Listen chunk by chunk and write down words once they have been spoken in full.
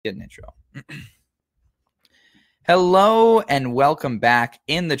Get an intro. Hello and welcome back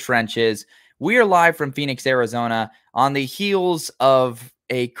in the trenches. We are live from Phoenix, Arizona on the heels of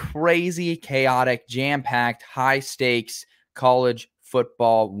a crazy, chaotic, jam-packed, high-stakes college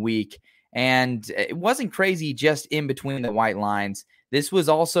football week. And it wasn't crazy just in between the white lines. This was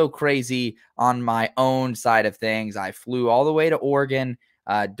also crazy on my own side of things. I flew all the way to Oregon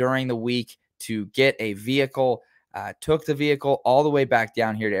during the week to get a vehicle. Took the vehicle all the way back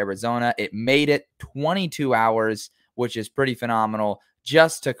down here to Arizona. It made it 22 hours, which is pretty phenomenal,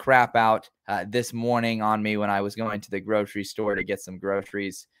 just to crap out this morning on me when I was going to the grocery store to get some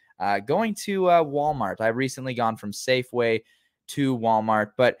groceries. Going to Walmart. I've recently gone from Safeway to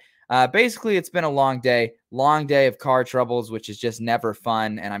Walmart, but basically it's been a long day of car troubles, which is just never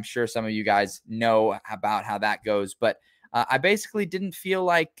fun. And I'm sure some of you guys know about how that goes, but I basically didn't feel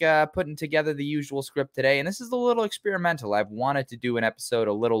like putting together the usual script today, and this is a little experimental. I've wanted to do an episode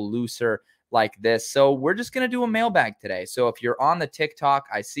a little looser like this, so we're just going to do a mailbag today. So if you're on the TikTok,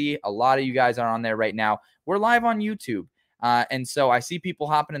 I see a lot of you guys are on there right now. We're live on YouTube, and so I see people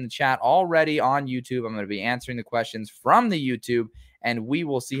hopping in the chat already on YouTube. I'm going to be answering the questions from the YouTube, and we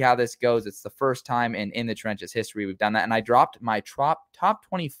will see how this goes. It's the first time in the Trenches history we've done that. And I dropped my top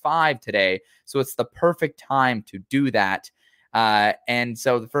 25 today, so it's the perfect time to do that. And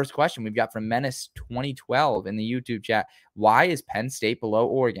so the first question we've got from Menace 2012 in the YouTube chat: why is Penn State below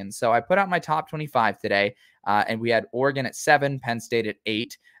Oregon? So I put out my top 25 today, and we had Oregon at 7, Penn State at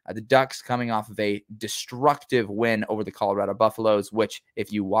 8. The Ducks coming off of a destructive win over the Colorado Buffaloes, which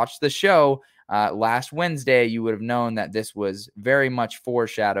if you watched the show last Wednesday, you would have known that this was very much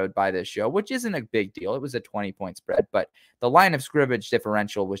foreshadowed by this show, which isn't a big deal. It was a 20-point spread, but the line of scrimmage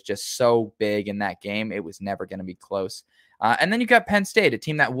differential was just so big in that game, it was never going to be close. And then you got Penn State, a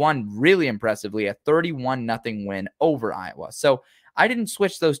team that won really impressively, a 31-0 win over Iowa. So I didn't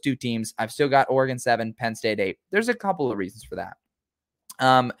switch those two teams. I've still got Oregon 7, Penn State 8. There's a couple of reasons for that.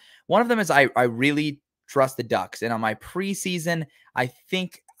 One of them is I really trust the Ducks. And on my preseason, I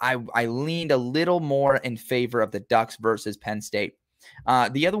think I leaned a little more in favor of the Ducks versus Penn State.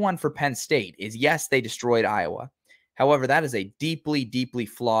 The other one for Penn State is, yes, they destroyed Iowa. However, that is a deeply, deeply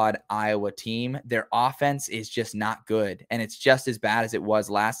flawed Iowa team. Their offense is just not good, and it's just as bad as it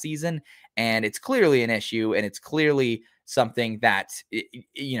was last season. And it's clearly an issue, and it's clearly something that,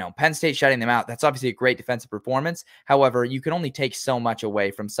 Penn State shutting them out, that's obviously a great defensive performance. However, you can only take so much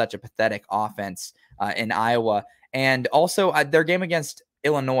away from such a pathetic offense in Iowa. And also their game against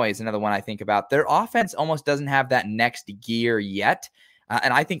Illinois is another one I think about. Their offense almost doesn't have that next gear yet.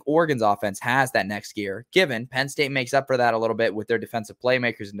 And I think Oregon's offense has that next gear, given Penn State makes up for that a little bit with their defensive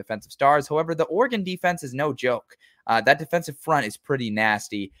playmakers and defensive stars. However, the Oregon defense is no joke. That defensive front is pretty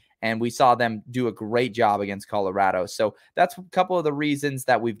nasty, and we saw them do a great job against Colorado. So that's a couple of the reasons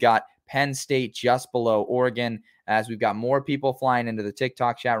that we've got Penn State just below Oregon, as we've got more people flying into the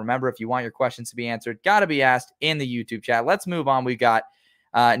TikTok chat. Remember, if you want your questions to be answered, got to be asked in the YouTube chat. Let's move on. We've got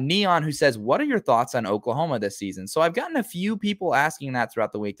Neon, who says, what are your thoughts on Oklahoma this season? So I've gotten a few people asking that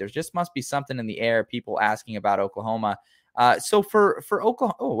throughout the week. There just must be something in the air, people asking about Oklahoma. So for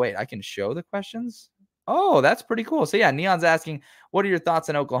Oklahoma, oh, wait, I can show the questions. Oh, that's pretty cool. So yeah, Neon's asking, what are your thoughts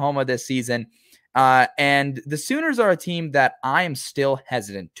on Oklahoma this season? And the Sooners are a team that I am still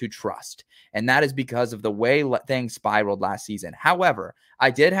hesitant to trust. And that is because of the way things spiraled last season. However,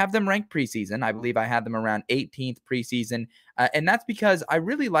 I did have them ranked preseason. I believe I had them around 18th preseason. And that's because I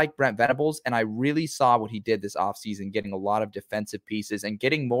really like Brent Venables, and I really saw what he did this offseason, getting a lot of defensive pieces and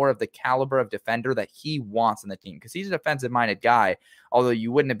getting more of the caliber of defender that he wants in the team, because he's a defensive-minded guy, although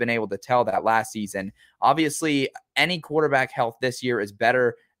you wouldn't have been able to tell that last season. Obviously, any quarterback health this year is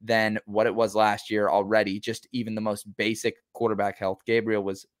better than what it was last year already, just even the most basic quarterback health. Gabriel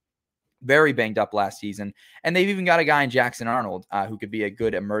was very banged up last season. And they've even got a guy in Jackson Arnold who could be a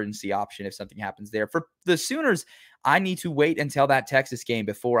good emergency option if something happens there. For the Sooners, I need to wait until that Texas game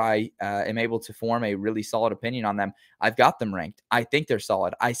before I am able to form a really solid opinion on them. I've got them ranked. I think they're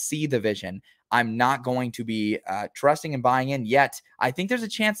solid. I see the vision. I'm not going to be trusting and buying in yet. I think there's a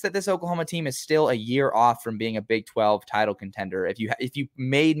chance that this Oklahoma team is still a year off from being a Big 12 title contender. If you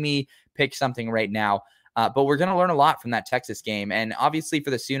made me pick something right now, but we're going to learn a lot from that Texas game. And obviously for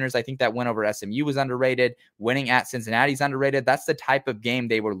the Sooners, I think that win over SMU was underrated. Winning at Cincinnati is underrated. That's the type of game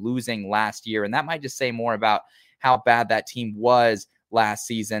they were losing last year. And that might just say more about how bad that team was last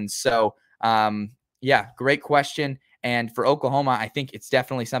season. So, yeah, great question. And for Oklahoma, I think it's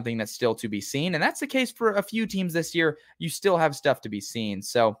definitely something that's still to be seen. And that's the case for a few teams this year. You still have stuff to be seen.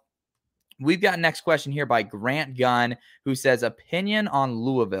 So We've got next question here by Grant Gunn, who says, opinion on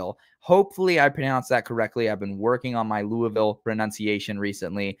Louisville. Hopefully I pronounced that correctly. I've been working on my Louisville pronunciation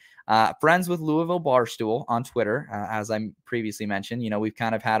recently. Friends with Louisville Barstool on Twitter, as I previously mentioned. We've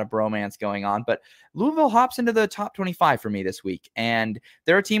kind of had a bromance going on, but Louisville hops into the top 25 for me this week. And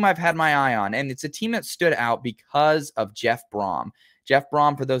they're a team I've had my eye on, and it's a team that stood out because of Jeff Brom. Jeff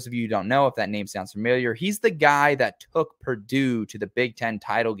Brom, for those of you who don't know, if that name sounds familiar, he's the guy that took Purdue to the Big Ten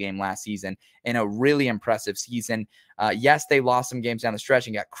title game last season in a really impressive season. Yes, they lost some games down the stretch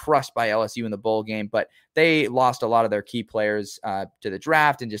and got crushed by LSU in the bowl game, but they lost a lot of their key players to the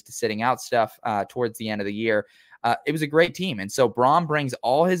draft and just to sitting out stuff towards the end of the year. It was a great team. And so Brom brings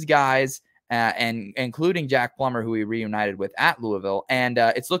all his guys, and including Jack Plummer, who he reunited with at Louisville. And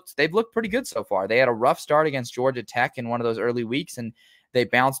they've looked pretty good so far. They had a rough start against Georgia Tech in one of those early weeks, and they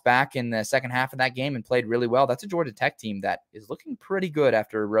bounced back in the second half of that game and played really well. That's a Georgia Tech team that is looking pretty good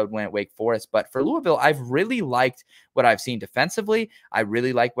after a road win at Wake Forest. But for Louisville, I've really liked what I've seen defensively. I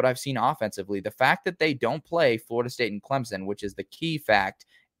really like what I've seen offensively. The fact that they don't play Florida State and Clemson, which is the key fact,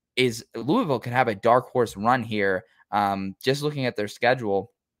 is Louisville could have a dark horse run here. Just looking at their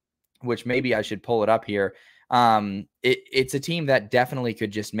schedule, which maybe I should pull it up here. It's a team that definitely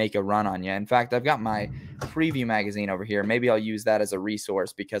could just make a run on you. In fact, I've got my preview magazine over here. Maybe I'll use that as a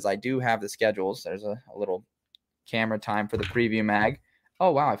resource because I do have the schedules. There's a little camera time for the preview mag.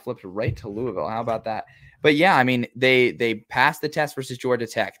 Oh, wow. I flipped right to Louisville. How about that? But yeah, I mean, they passed the test versus Georgia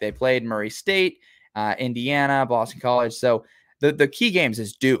Tech. They played Murray State, Indiana, Boston College. So the key games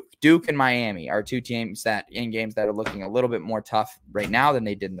is Duke. Duke and Miami are two teams that in games that are looking a little bit more tough right now than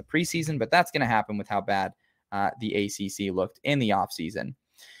they did in the preseason, but that's going to happen with how bad the ACC looked in the offseason.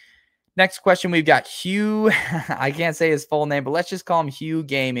 Next question, we've got Hugh. I can't say his full name, but let's just call him Hugh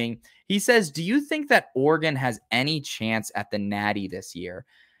Gaming. He says, do you think that Oregon has any chance at the Natty this year?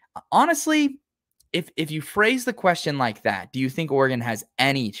 Honestly, if you phrase the question like that, do you think Oregon has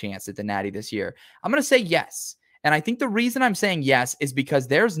any chance at the Natty this year? I'm going to say yes. And I think the reason I'm saying yes is because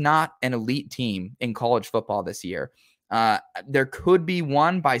there's not an elite team in college football this year. There could be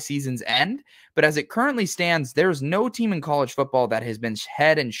one by season's end, but as it currently stands, there's no team in college football that has been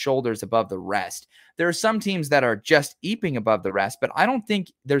head and shoulders above the rest. There are some teams that are just eeping above the rest, but I don't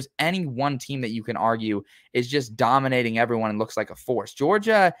think there's any one team that you can argue is just dominating everyone and looks like a force.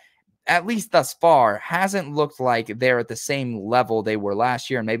 Georgia, at least thus far, hasn't looked like they're at the same level they were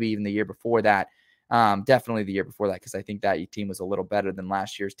last year and maybe even the year before that. Definitely the year before that, because I think that team was a little better than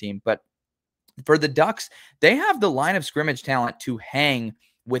last year's team. But for the Ducks, they have the line of scrimmage talent to hang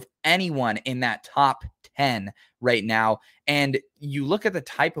with anyone in that top 10 right now. And you look at the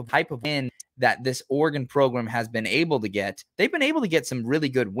type of win that this Oregon program has been able to get. They've been able to get some really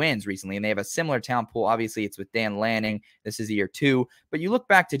good wins recently, and they have a similar talent pool. Obviously, it's with Dan Lanning. This is year 2. But you look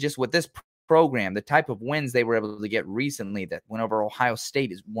back to just what this program, the type of wins they were able to get recently that went over Ohio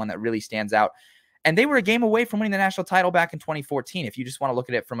State is one that really stands out. And they were a game away from winning the national title back in 2014. If you just want to look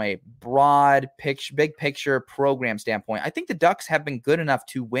at it from a broad picture, big picture program standpoint, I think the Ducks have been good enough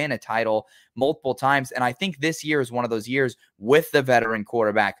to win a title multiple times. And I think this year is one of those years with the veteran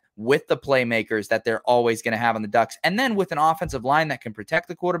quarterback, with the playmakers that they're always going to have on the Ducks. And then with an offensive line that can protect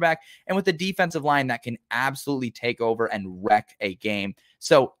the quarterback and with a defensive line that can absolutely take over and wreck a game.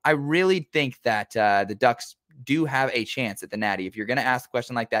 So I really think that the Ducks do have a chance at the Natty. If you're going to ask a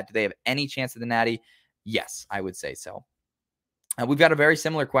question like that, do they have any chance at the Natty? Yes, I would say so. We've got a very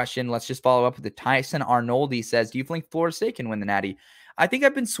similar question. Let's just follow up with the Tyson Arnoldi says, do you think Florida State can win the Natty? I think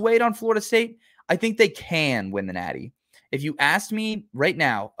I've been swayed on Florida State. I think they can win the Natty. If you asked me right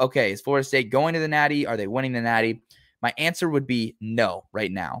now, okay, is Florida State going to the Natty? Are they winning the Natty? My answer would be no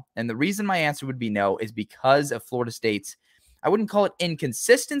right now. And the reason my answer would be no is because of Florida State's, I wouldn't call it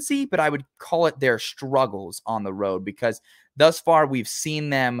inconsistency, but I would call it their struggles on the road, because thus far we've seen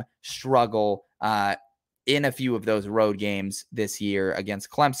them struggle in a few of those road games this year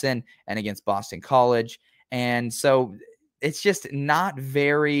against Clemson and against Boston College. And so it's just not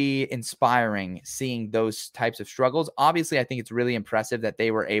very inspiring seeing those types of struggles. Obviously, I think it's really impressive that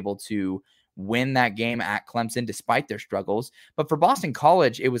they were able to win that game at Clemson despite their struggles. But for Boston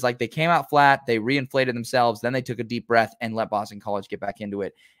College, it was like they came out flat, they reinflated themselves, then they took a deep breath and let Boston College get back into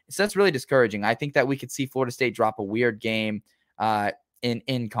it. So that's really discouraging. I think that we could see Florida State drop a weird game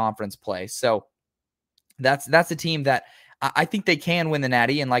in conference play. So that's a team that I think they can win the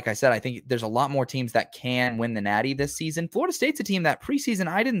Natty. And like I said, I think there's a lot more teams that can win the Natty this season. Florida State's a team that preseason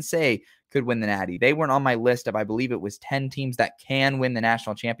I didn't say could win the Natty. They weren't on my list of, I believe it was 10 teams that can win the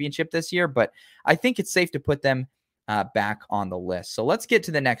national championship this year, but I think it's safe to put them back on the list. So let's get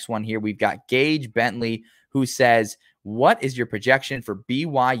to the next one here. We've got Gage Bentley, who says, What is your projection for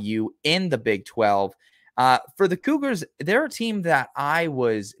BYU in the Big 12? For the Cougars, they're a team that I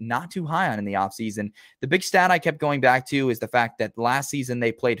was not too high on in the offseason. The big stat I kept going back to is the fact that last season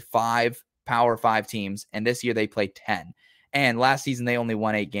they played 5 Power 5 teams, and this year they played 10. And last season they only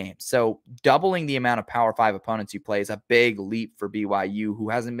won 8 games. So doubling the amount of Power 5 opponents you play is a big leap for BYU, who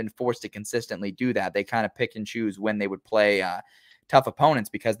hasn't been forced to consistently do that. They kind of pick and choose when they would play tough opponents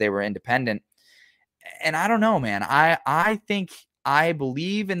because they were independent. And I don't know, man. I think I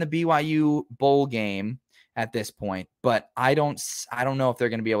believe in the BYU bowl game at this point, but I don't know if they're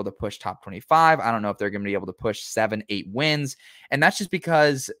going to be able to push top 25. I don't know if they're going to be able to push 7-8 wins. And that's just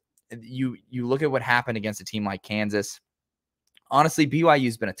because you look at what happened against a team like Kansas. Honestly,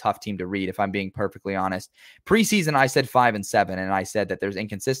 BYU's been a tough team to read, if I'm being perfectly honest. Preseason, I said 5-7, and I said that there's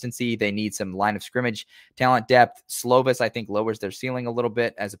inconsistency. They need some line of scrimmage, talent depth. Slovis, I think, lowers their ceiling a little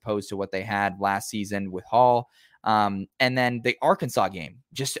bit as opposed to what they had last season with Hall. And then the Arkansas game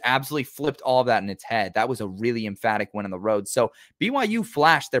just absolutely flipped all of that in its head. That was a really emphatic win on the road. So BYU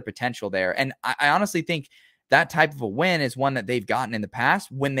flashed their potential there. And I honestly think that type of a win is one that they've gotten in the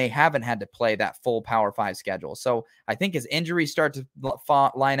past when they haven't had to play that full Power 5 schedule. So I think as injuries start to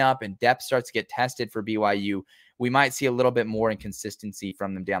line up and depth starts to get tested for BYU, we might see a little bit more inconsistency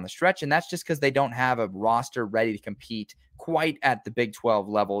from them down the stretch. And that's just because they don't have a roster ready to compete quite at the Big 12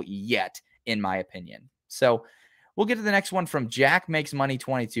 level yet, in my opinion. So we'll get to the next one from Jack Makes Money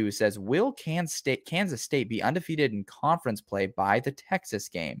 22, who says, will Kansas State be undefeated in conference play by the Texas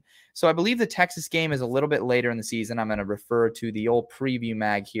game? So I believe the Texas game is a little bit later in the season. I'm going to refer to the old preview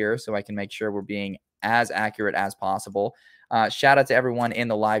mag here so I can make sure we're being as accurate as possible. Shout out to everyone in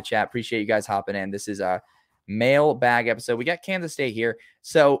the live chat. Appreciate you guys hopping in. This is a mailbag episode. We got Kansas State here.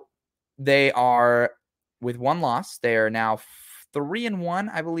 So they are with one loss. They are now 3-1,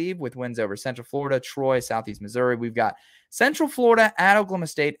 I believe, with wins over Central Florida, Troy, Southeast Missouri. We've got Central Florida at Oklahoma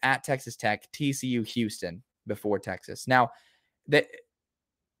State, at Texas Tech, TCU, Houston before Texas. Now,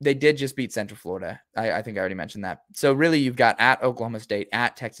 they did just beat Central Florida. I think I already mentioned that. So really, you've got at Oklahoma State,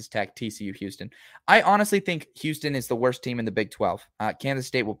 at Texas Tech, TCU, Houston. I honestly think Houston is the worst team in the Big 12. Kansas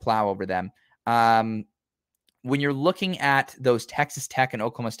State will plow over them. When you're looking at those Texas Tech and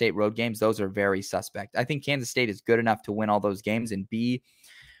Oklahoma State road games, those are very suspect. I think Kansas State is good enough to win all those games and be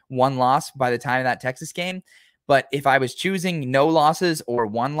one loss by the time of that Texas game. But if I was choosing no losses or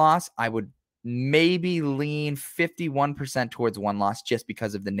one loss, I would maybe lean 51% towards one loss just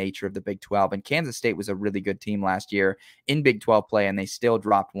because of the nature of the Big 12. And Kansas State was a really good team last year in Big 12 play, and they still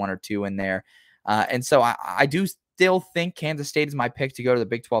dropped 1 or 2 in there. And so I do still think Kansas State is my pick to go to the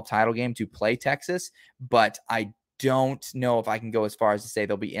Big 12 title game to play Texas, but I don't know if I can go as far as to say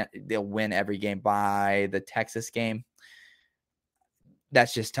they'll win every game by the Texas game.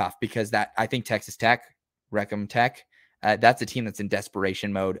 That's just tough because I think Texas Tech, Wreckham Tech, that's a team that's in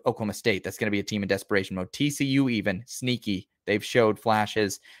desperation mode. Oklahoma State, that's going to be a team in desperation mode. TCU, even sneaky. They've showed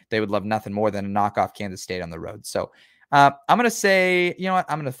flashes. They would love nothing more than to knock off Kansas State on the road. So I'm going to say, you know what?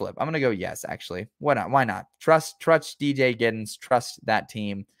 I'm going to flip. I'm going to go yes, actually. Why not? Why not? Trust DJ Giddens. Trust that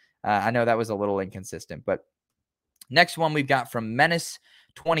team. I know that was a little inconsistent, but next one we've got from Menace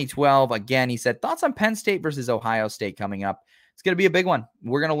 2012. Again, he said, thoughts on Penn State versus Ohio State coming up. It's going to be a big one.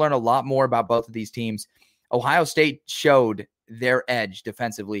 We're going to learn a lot more about both of these teams. Ohio State showed their edge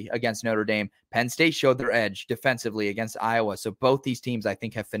defensively against Notre Dame. Penn State showed their edge defensively against Iowa. So both these teams, I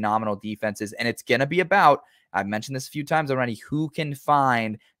think, have phenomenal defenses. And it's going to be about, I've mentioned this a few times already, who can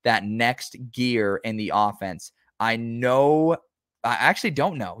find that next gear in the offense. I actually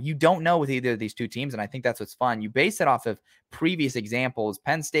don't know. You don't know with either of these two teams, and I think that's what's fun. You base it off of previous examples.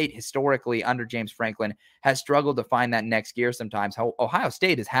 Penn State, historically, under James Franklin, has struggled to find that next gear sometimes. How Ohio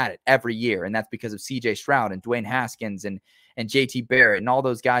State has had it every year, and that's because of C.J. Stroud and Dwayne Haskins and J.T. Barrett and all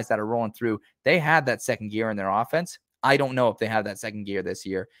those guys that are rolling through. They had that second gear in their offense. I don't know if they have that second gear this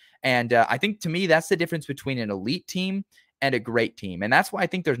year. And I think, to me, that's the difference between an elite team and a great team. And that's why I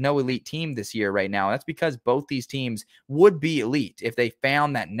think there's no elite team this year right now. That's because both these teams would be elite if they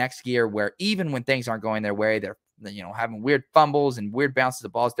found that next gear where even when things aren't going their way, they're having weird fumbles and weird bounces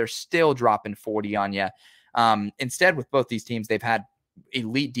of balls, they're still dropping 40 on you. Instead, with both these teams, they've had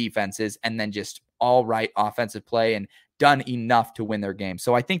elite defenses and then just all right offensive play and done enough to win their game.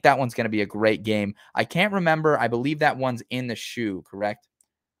 So I think that one's going to be a great game. I can't remember. I believe that one's in the shoe, correct?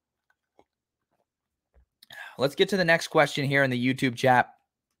 Let's get to the next question here in the YouTube chat.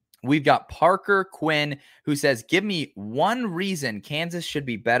 We've got Parker Quinn, who says, give me one reason Kansas should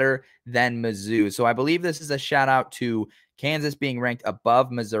be better than Mizzou. So I believe this is a shout out to Kansas being ranked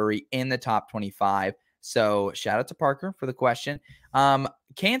above Missouri in the top 25. So shout out to Parker for the question.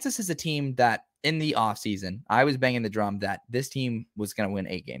 Kansas is a team that in the offseason, I was banging the drum that this team was going to win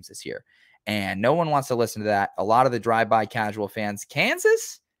 8 games this year. And no one wants to listen to that. A lot of the drive-by casual fans,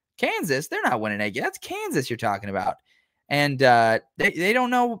 Kansas, they're not winning 8 games. That's Kansas you're talking about. And they don't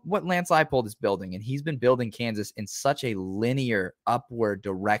know what Lance Leipold is building. And he's been building Kansas in such a linear upward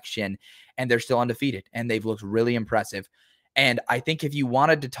direction. And they're still undefeated. And they've looked really impressive. And I think if you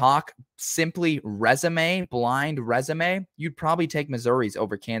wanted to talk simply blind resume, you'd probably take Missouri's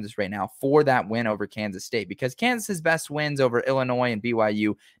over Kansas right now for that win over Kansas State, because Kansas's best wins over Illinois and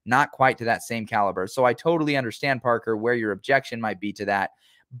BYU, not quite to that same caliber. So I totally understand, Parker, where your objection might be to that.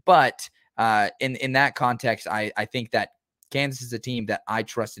 But in that context, I think that Kansas is a team that I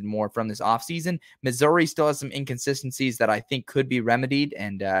trusted more from this offseason. Missouri still has some inconsistencies that I think could be remedied,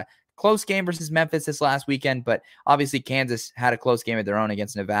 and close game versus Memphis this last weekend, but obviously Kansas had a close game of their own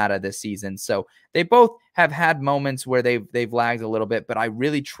against Nevada this season. So they both have had moments where they've lagged a little bit, but I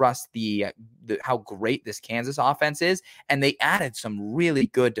really trust the how great this Kansas offense is. And they added some really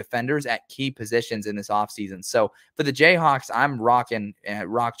good defenders at key positions in this offseason. So for the Jayhawks, I'm rocking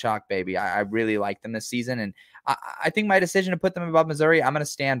rock chalk, baby. I really like them this season. And I think my decision to put them above Missouri, I'm going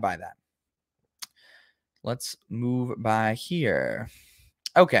to stand by that. Let's move by here.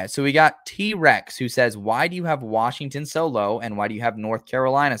 Okay, so we got T-Rex, who says, why do you have Washington so low, and why do you have North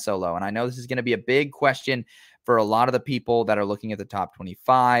Carolina so low? And I know this is going to be a big question for a lot of the people that are looking at the top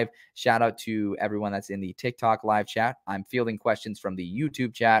 25. Shout out to everyone that's in the TikTok live chat. I'm fielding questions from the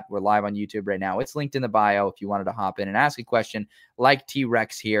YouTube chat. We're live on YouTube right now. It's linked in the bio if you wanted to hop in and ask a question like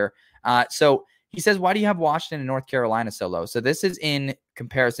T-Rex here. So he says, why do you have Washington and North Carolina so low? So this is in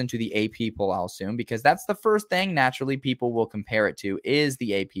comparison to the AP poll, I'll assume, because that's the first thing naturally people will compare it to is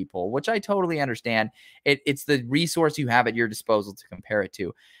the AP poll, which I totally understand. It's the resource you have at your disposal to compare it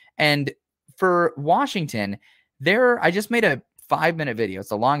to. And for Washington, I just made a 5-minute video. It's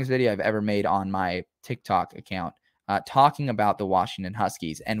the longest video I've ever made on my TikTok account, talking about the Washington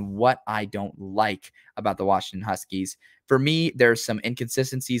Huskies and what I don't like about the Washington Huskies. For me, there's some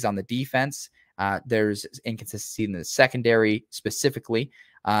inconsistencies on the defense. There's inconsistency in the secondary specifically.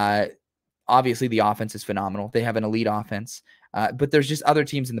 Obviously, the offense is phenomenal. They have an elite offense. But there's just other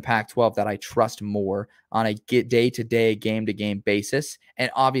teams in the Pac-12 that I trust more on a day-to-day, game-to-game basis,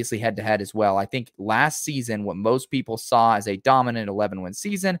 and obviously head-to-head as well. I think last season, what most people saw as a dominant 11-win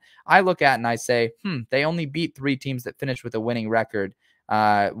season, I look at and I say, they only beat 3 teams that finished with a winning record.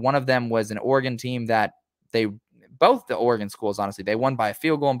 One of them was an Oregon team that both the Oregon schools, honestly, they won by a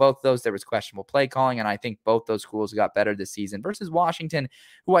field goal in both of those. There was questionable play calling, and I think both those schools got better this season versus Washington,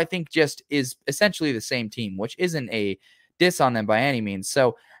 who I think just is essentially the same team, which isn't a diss on them by any means.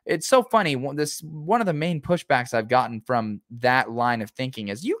 So it's so funny. One of the main pushbacks I've gotten from that line of thinking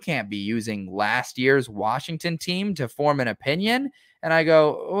is you can't be using last year's Washington team to form an opinion. And I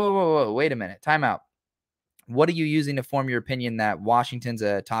go, whoa, wait a minute, time out. What are you using to form your opinion that Washington's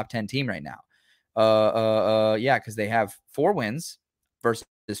a top 10 team right now? Yeah, because they have 4 wins versus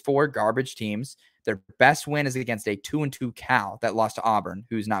 4 garbage teams. Their best win is against a 2-2 Cal that lost to Auburn,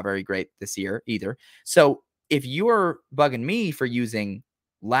 who's not very great this year either. So if you're bugging me for using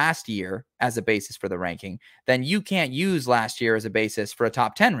last year as a basis for the ranking, then you can't use last year as a basis for a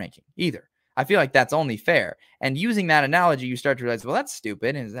top 10 ranking either. I feel like that's only fair. And using that analogy, you start to realize, well, that's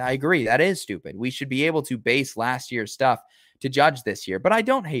stupid. And I agree, that is stupid. We should be able to base last year's stuff to judge this year. But I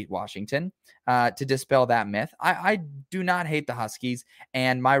don't hate Washington, to dispel that myth. I do not hate the Huskies,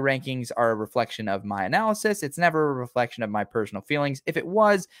 and my rankings are a reflection of my analysis. It's never a reflection of my personal feelings. If it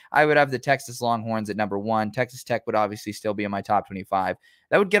was, I would have the Texas Longhorns at number 1. Texas Tech would obviously still be in my top 25.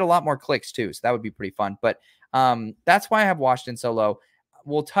 That would get a lot more clicks too, so that would be pretty fun. But that's why I have Washington so low.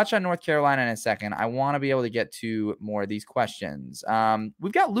 We'll touch on North Carolina in a second. I want to be able to get to more of these questions.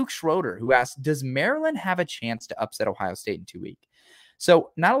 We've got Luke Schroeder, who asks, does Maryland have a chance to upset Ohio State in 2 weeks?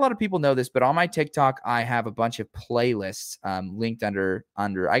 So not a lot of people know this, but on my TikTok, I have a bunch of playlists linked under,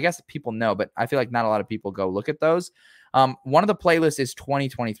 I guess people know, but I feel like not a lot of people go look at those. One of the playlists is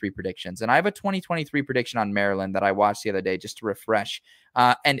 2023 predictions. And I have a 2023 prediction on Maryland that I watched the other day just to refresh.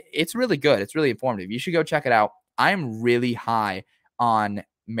 And it's really good. It's really informative. You should go check it out. I am really high on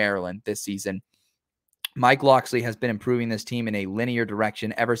Maryland this season. Mike Locksley has been improving this team in a linear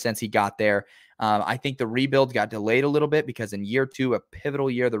direction ever since he got there. I think the rebuild got delayed a little bit because in year 2, a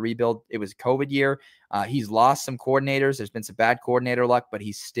pivotal year, the rebuild, it was a COVID year. He's lost some coordinators. There's been some bad coordinator luck, but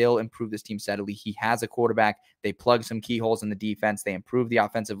he's still improved this team steadily. He has a quarterback. They plug some key holes in the defense. They improve the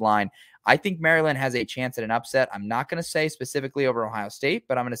offensive line. I think Maryland has a chance at an upset. I'm not going to say specifically over Ohio State,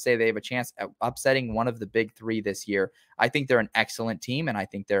 but I'm going to say they have a chance at upsetting one of the big 3 this year. I think they're an excellent team, and I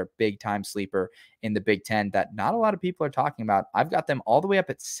think they're a big-time sleeper in the Big Ten that not a lot of people are talking about. I've got them all the way up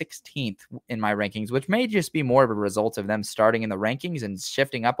at 16th in my my rankings, which may just be more of a result of them starting in the rankings and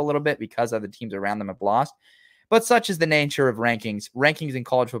shifting up a little bit because other teams around them have lost. But such is the nature of rankings. Rankings in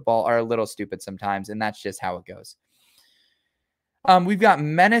college football are a little stupid sometimes, and that's just how it goes. We've got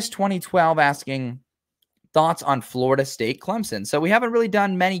Menace 2012 asking thoughts on Florida State Clemson. So we haven't really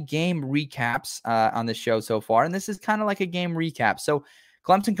done many game recaps on this show so far, and this is kind of like a game recap. So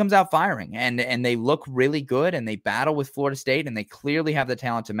Clemson comes out firing, and they look really good, and they battle with Florida State, and they clearly have the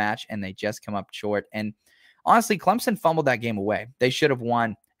talent to match, and they just come up short. And honestly, Clemson fumbled that game away. They should have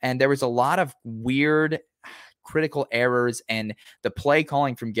won, and there was a lot of weird critical errors, and the play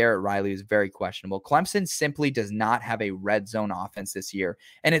calling from Garrett Riley is very questionable. Clemson simply does not have a red zone offense this year,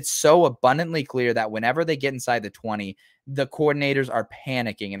 and it's so abundantly clear that whenever they get inside the 20, the coordinators are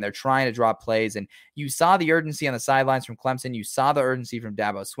panicking and they're trying to drop plays. And you saw the urgency on the sidelines from Clemson. You saw the urgency from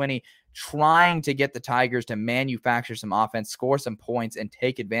Dabo Swinney trying to get the Tigers to manufacture some offense, score some points, and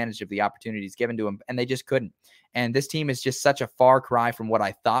take advantage of the opportunities given to them, and they just couldn't. And this team is just such a far cry from what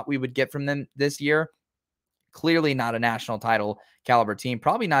I thought we would get from them this year. Clearly not a national title caliber team,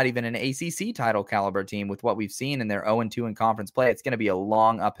 probably not even an ACC title caliber team with what we've seen in their 0-2 in conference play. It's going to be a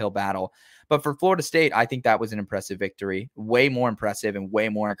long uphill battle. But for Florida State, I think that was an impressive victory, way more impressive and way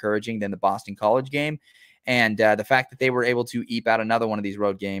more encouraging than the Boston College game. And the fact that they were able to eke out another one of these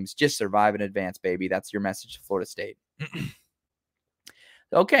road games, just survive in advance, baby. That's your message to Florida State.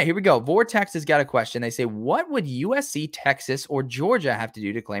 Okay, here we go. Vortex has got a question. They say, what would USC, Texas, or Georgia have to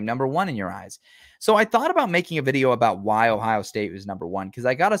do to claim number one in your eyes? So I thought about making a video about why Ohio State was number one, because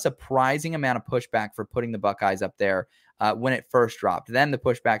I got a surprising amount of pushback for putting the Buckeyes up there when it first dropped. Then the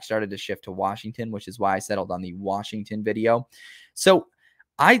pushback started to shift to Washington, which is why I settled on the Washington video. So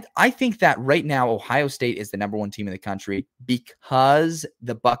I think that right now Ohio State is the number one team in the country because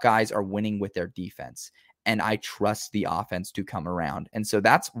the Buckeyes are winning with their defense. And I trust the offense to come around. And so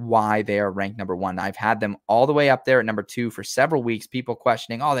that's why they are ranked number one. I've had them all the way up there at number two for several weeks. People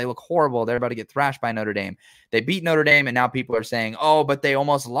questioning, oh, they look horrible. They're about to get thrashed by Notre Dame. They beat Notre Dame, and now people are saying, oh, but they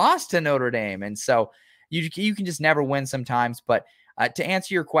almost lost to Notre Dame. And so you can just never win sometimes. But to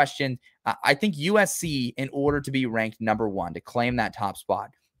answer your question, I think USC, in order to be ranked number one, to claim that top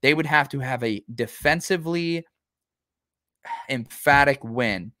spot, they would have to have a defensively emphatic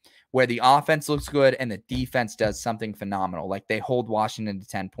win where the offense looks good and the defense does something phenomenal. Like they hold Washington to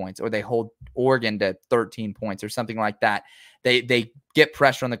 10 points, or they hold Oregon to 13 points or something like that. They get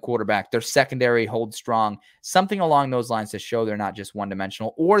pressure on the quarterback. Their secondary holds strong, something along those lines to show they're not just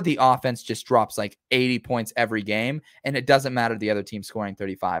one-dimensional, or the offense just drops like 80 points every game, and it doesn't matter the other team scoring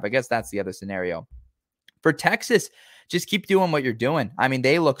 35. I guess that's the other scenario. For Texas, just keep doing what you're doing. I mean,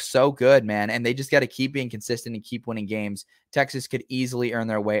 they look so good, man, and they just got to keep being consistent and keep winning games. Texas could easily earn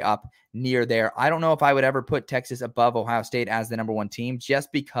their way up near there. I don't know if I would ever put Texas above Ohio State as the number one team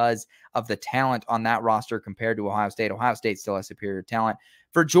just because of the talent on that roster compared to Ohio State. Ohio State still has superior talent.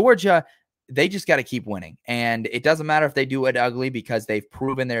 For Georgia, they just got to keep winning, and it doesn't matter if they do it ugly because they've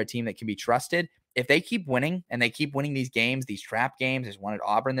proven they're a team that can be trusted. If they keep winning and they keep winning these games, these trap games, there's one at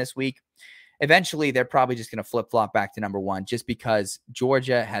Auburn this week, eventually, they're probably just going to flip-flop back to number one just because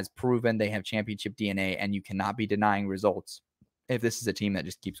Georgia has proven they have championship DNA, and you cannot be denying results if this is a team that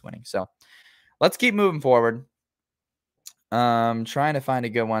just keeps winning. So let's keep moving forward. Trying to find a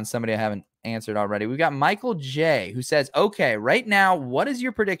good one. Somebody I haven't answered already. We've got Michael J, who says, okay, right now, what is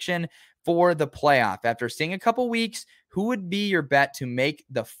your prediction for the playoff? After seeing a couple weeks, who would be your bet to make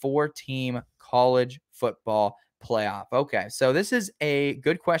the 4-team college football playoff? Okay, so this is a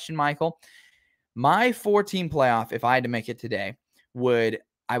good question, Michael. My 4-team playoff, if I had to make it today,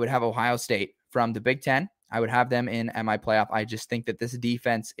 I would have Ohio State from the Big Ten. I would have them in at my playoff. I just think that this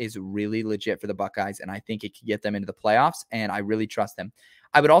defense is really legit for the Buckeyes, and I think it could get them into the playoffs, and I really trust them.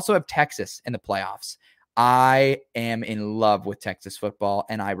 I would also have Texas in the playoffs. I am in love with Texas football,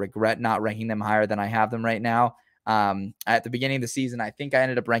 and I regret not ranking them higher than I have them right now. At the beginning of the season, I think I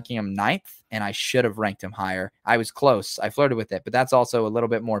ended up ranking him 9th, and I should have ranked him higher. I was close. I flirted with it, but that's also a little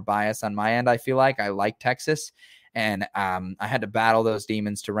bit more bias on my end. I feel like I like Texas, and I had to battle those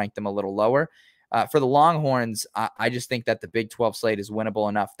demons to rank them a little lower. For the Longhorns, I just think that the Big 12 slate is winnable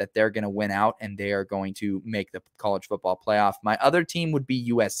enough that they're going to win out, and they are going to make the college football playoff. My other team would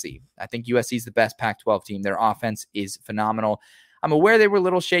be USC. I think USC is the best Pac-12 team. Their offense is phenomenal. I'm aware they were a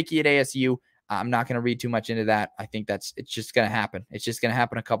little shaky at ASU. I'm not going to read too much into that. I think it's just going to happen. It's just going to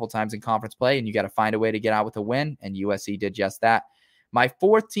happen a couple times in conference play, and you got to find a way to get out with a win, and USC did just that. My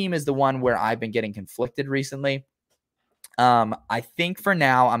 4th team is the one where I've been getting conflicted recently. I think for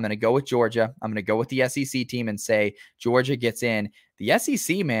now, I'm going to go with Georgia. I'm going to go with the SEC team and say Georgia gets in. The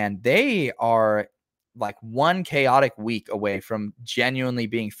SEC, man, they are like one chaotic week away from genuinely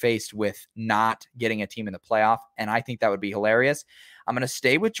being faced with not getting a team in the playoff. And I think that would be hilarious. I'm going to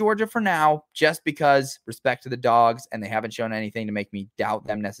stay with Georgia for now, just because respect to the Dogs, and they haven't shown anything to make me doubt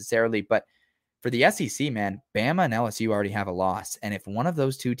them necessarily. But for the SEC, man, Bama and LSU already have a loss. And if one of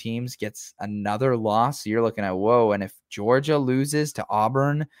those two teams gets another loss, you're looking at, whoa. And if Georgia loses to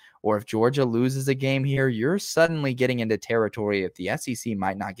Auburn, or if Georgia loses a game here, you're suddenly getting into territory if the SEC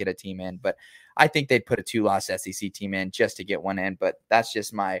might not get a team in. But I think they'd put a 2-loss SEC team in just to get one in. But that's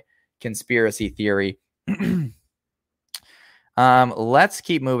just my conspiracy theory. Let's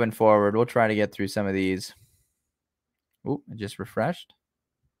keep moving forward. We'll try to get through some of these. Ooh, I just refreshed.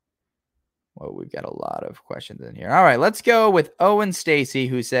 Well, we've got a lot of questions in here. All right, let's go with Owen Stacy,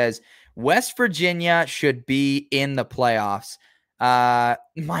 who says West Virginia should be in the playoffs. My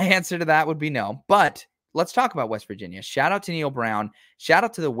answer to that would be no, but let's talk about West Virginia. Shout out to Neil Brown. Shout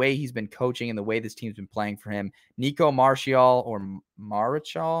out to the way he's been coaching and the way this team's been playing for him. Nico Marshall or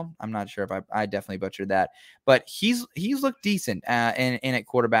Marichal. I'm not sure if I definitely butchered that, but he's looked decent in at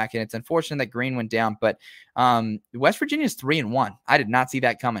quarterback, and it's unfortunate that Green went down, but West Virginia's 3-1. I did not see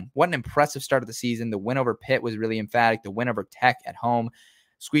that coming. What an impressive start of the season. The win over Pitt was really emphatic. The win over Tech at home,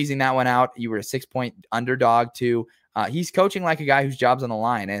 squeezing that one out. You were a 6-point underdog too. He's coaching like a guy whose job's on the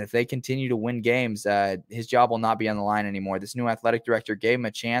line, and if they continue to win games, his job will not be on the line anymore. This new athletic director gave him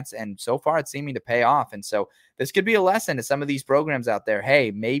a chance, and so far it's seeming to pay off. And so this could be a lesson to some of these programs out there.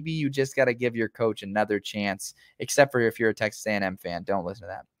 Hey, maybe you just got to give your coach another chance, except for if you're a Texas A&M fan. Don't listen to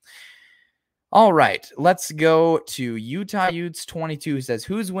that. All right, let's go to Utah Utes 22, who says,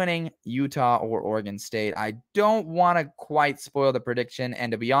 who's winning, Utah or Oregon State? I don't want to quite spoil the prediction,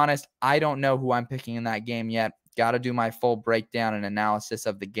 and to be honest, I don't know who I'm picking in that game yet. Got to do my full breakdown and analysis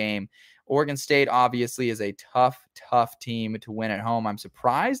of the game. Oregon State obviously is a tough team to win at home. I'm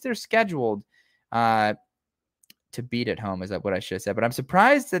surprised they're scheduled to beat at home. Is that what I should have said? But I'm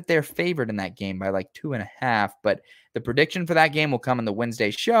surprised that they're favored in that game by like 2.5. But the prediction for that game will come in the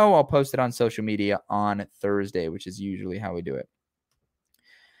Wednesday show. I'll post it on social media on Thursday, which is usually how we do it.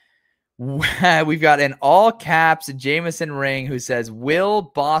 We've got an all caps Jameson Ring who says, will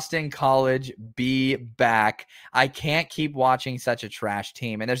Boston College be back? I can't keep watching such a trash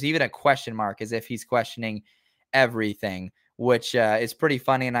team. And there's even a question mark, as if he's questioning everything, which is pretty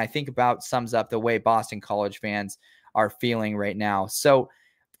funny. And I think about sums up the way Boston College fans are feeling right now. So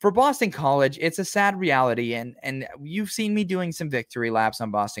for Boston College, it's a sad reality. And you've seen me doing some victory laps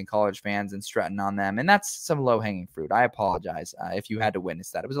on Boston College fans and strutting on them. And that's some low-hanging fruit. I apologize if you had to witness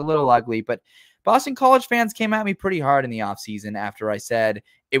that. It was a little ugly, but Boston College fans came at me pretty hard in the offseason after I said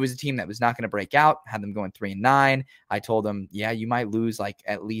it was a team that was not going to break out, had them going 3-9. I told them, yeah, you might lose like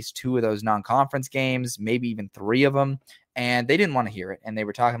at least 2 of those non-conference games, maybe even 3 of them. And they didn't want to hear it. And they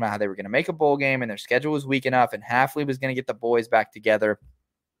were talking about how they were going to make a bowl game and their schedule was weak enough and Hafley was going to get the boys back together.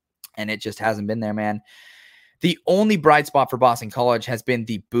 And it just hasn't been there, man. The only bright spot for Boston College has been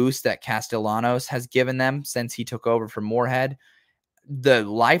the boost that Castellanos has given them since he took over from Moorhead. The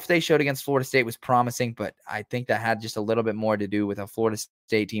life they showed against Florida State was promising, but I think that had just a little bit more to do with a Florida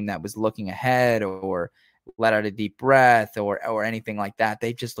State team that was looking ahead or let out a deep breath or anything like that.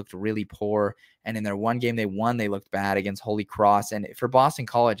 They've just looked really poor. And in their one game they won, they looked bad against Holy Cross. And for Boston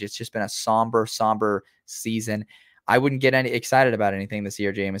College, it's just been a somber season. I wouldn't get any excited about anything this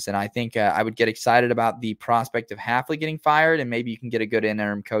year, Jameson. I think I would get excited about the prospect of Hafley getting fired, and maybe you can get a good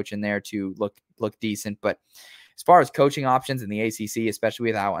interim coach in there to look decent. But as far as coaching options in the ACC,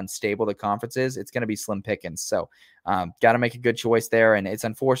 especially with how unstable the conference is, it's going to be slim pickings. So got to make a good choice there. And it's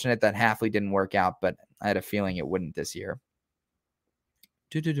unfortunate that Hafley didn't work out, but I had a feeling it wouldn't this year.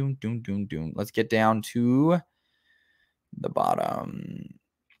 Let's get down to the bottom.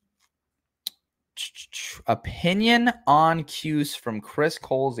 Opinion on Cuse from Chris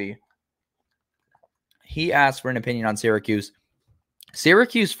Colsey. He asked for an opinion on Syracuse.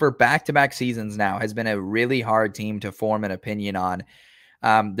 Syracuse for back-to-back seasons now has been a really hard team to form an opinion on.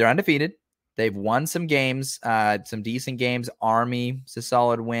 They're undefeated. They've won some games, some decent games. Army is a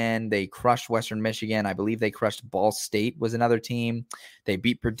solid win. They crushed Western Michigan. I believe they crushed Ball State was another team. They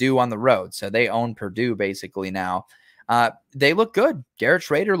beat Purdue on the road, so they own Purdue basically now. They look good. Garrett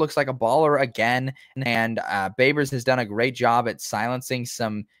Schrader looks like a baller again, and Babers has done a great job at silencing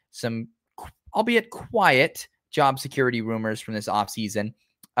some albeit quiet job security rumors from this offseason.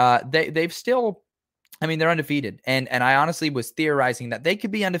 They've still, I mean, they're undefeated, and I honestly was theorizing that they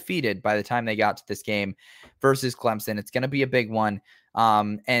could be undefeated by the time they got to this game versus Clemson. It's going to be a big one.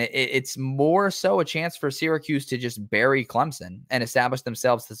 And it's more so a chance for Syracuse to just bury Clemson and establish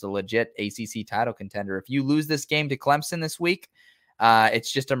themselves as a legit ACC title contender. If you lose this game to Clemson this week,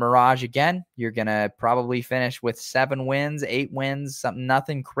 It's just a mirage again. You're going to probably finish with 7 wins, 8 wins, something,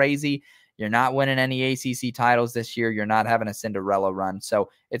 nothing crazy. You're not winning any ACC titles this year. You're not having a Cinderella run. So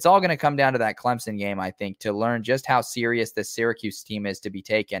it's all going to come down to that Clemson game, I think, to learn just how serious this Syracuse team is to be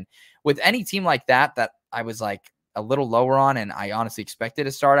taken. With any team like that I was like a little lower on, and I honestly expected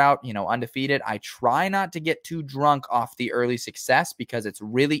to start out, undefeated, I try not to get too drunk off the early success because it's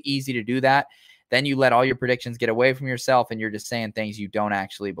really easy to do that. Then you let all your predictions get away from yourself and you're just saying things you don't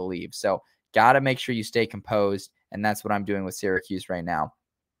actually believe. So got to make sure you stay composed. And that's what I'm doing with Syracuse right now.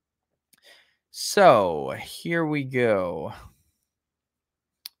 So here we go.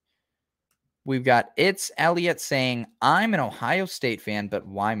 We've got It's Elliot saying, I'm an Ohio State fan, but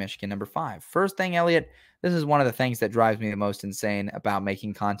why Michigan number 5? First thing, Elliot, this is one of the things that drives me the most insane about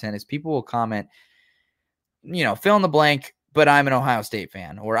making content is people will comment, fill in the blank, but I'm an Ohio State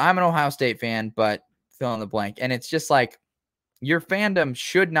fan, or I'm an Ohio State fan, but fill in the blank. And it's just like, your fandom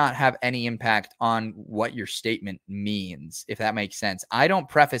should not have any impact on what your statement means, if that makes sense. I don't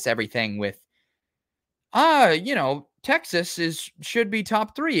preface everything with, Texas should be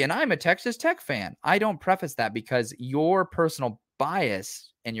top 3 and I'm a Texas Tech fan. I don't preface that because your personal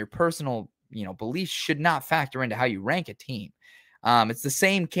bias and your personal, beliefs should not factor into how you rank a team. It's the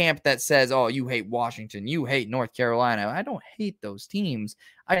same camp that says, oh, you hate Washington, you hate North Carolina. I don't hate those teams.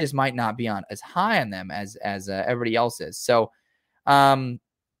 I just might not be on as high on them as everybody else is. So,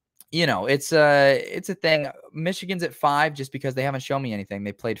 it's a thing. Michigan's at 5 just because they haven't shown me anything.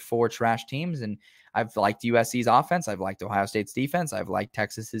 They played 4 trash teams, and I've liked USC's offense. I've liked Ohio State's defense. I've liked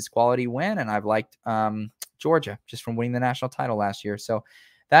Texas's quality win, and I've liked Georgia just from winning the national title last year. So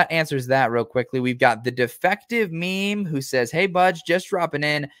that answers that real quickly. We've got the defective meme who says, hey, Budge, just dropping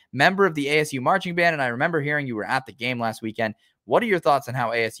in, member of the ASU marching band, and I remember hearing you were at the game last weekend. What are your thoughts on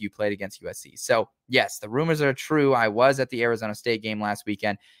how ASU played against USC? So, yes, the rumors are true. I was at the Arizona State game last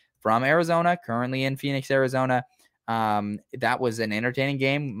weekend from Arizona, currently in Phoenix, Arizona. That was an entertaining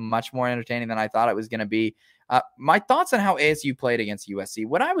game, much more entertaining than I thought it was going to be. My thoughts on how ASU played against USC,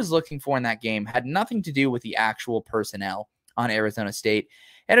 what I was looking for in that game had nothing to do with the actual personnel on Arizona State.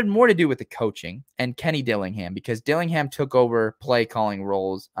 It had more to do with the coaching and Kenny Dillingham, because Dillingham took over play calling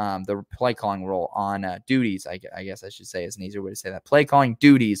roles, the play calling role on duties, I guess I should say is an easier way to say that, play calling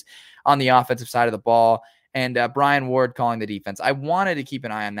duties on the offensive side of the ball. And Brian Ward calling the defense. I wanted to keep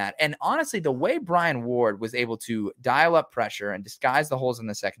an eye on that. And honestly, the way Brian Ward was able to dial up pressure and disguise the holes in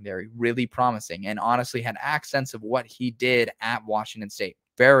the secondary, really promising. And honestly had accents of what he did at Washington State.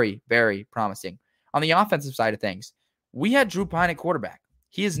 Very, very promising. On the offensive side of things, we had Drew Pine at quarterback.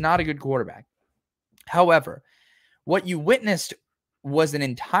 He is not a good quarterback. However, what you witnessed was an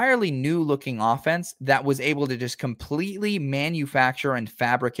entirely new looking offense that was able to just completely manufacture and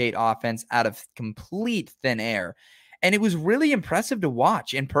fabricate offense out of complete thin air. And it was really impressive to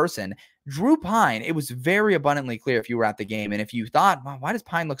watch in person. Drew Pine, it was very abundantly clear if you were at the game. And if you thought, wow, why does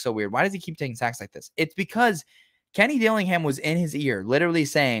Pine look so weird? Why does he keep taking sacks like this? It's because Kenny Dillingham was in his ear, literally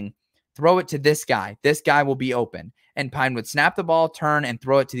saying, throw it to this guy. This guy will be open. And Pine would snap the ball, turn, and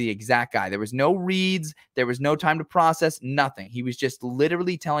throw it to the exact guy. There was no reads. There was no time to process, nothing. He was just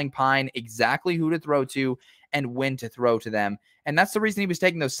literally telling Pine exactly who to throw to and when to throw to them. And that's the reason he was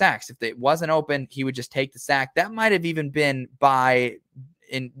taking those sacks. If it wasn't open, he would just take the sack. That might have even been by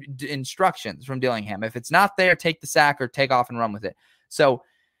instructions from Dillingham. If it's not there, take the sack or take off and run with it. So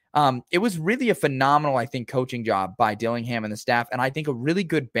it was really a phenomenal, I think, coaching job by Dillingham and the staff. And I think a really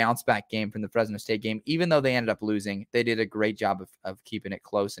good bounce back game from the Fresno State game. Even though they ended up losing, they did a great job of keeping it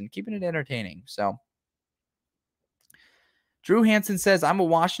close and keeping it entertaining. So Drew Hansen says, I'm a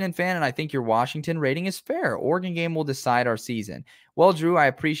Washington fan, and I think your Washington rating is fair. Oregon game will decide our season. Well, Drew, I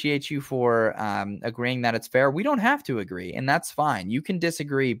appreciate you for agreeing that it's fair. We don't have to agree, and that's fine. You can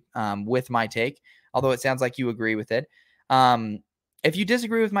disagree with my take, although it sounds like you agree with it. If you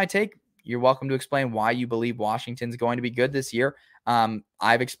disagree with my take, you're welcome to explain why you believe Washington's going to be good this year.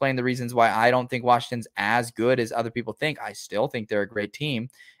 I've explained the reasons why I don't think Washington's as good as other people think. I still think they're a great team.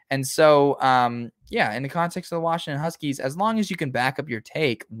 And so, in the context of the Washington Huskies, as long as you can back up your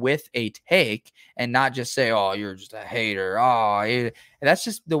take with a take and not just say, oh, you're just a hater. That's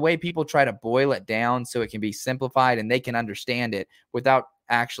just the way people try to boil it down so it can be simplified and they can understand it without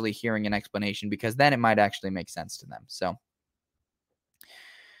actually hearing an explanation, because then it might actually make sense to them. So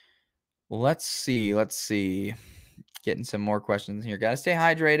let's see. Getting some more questions here. Got to stay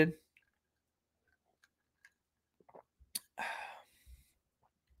hydrated.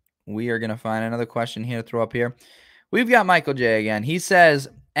 We are going to find another question here to throw up here. We've got Michael J again. He says,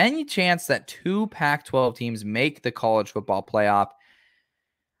 any chance that 2 Pac-12 teams make the college football playoff?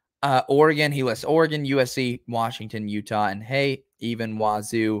 Oregon, he lists Oregon, USC, Washington, Utah. And hey, even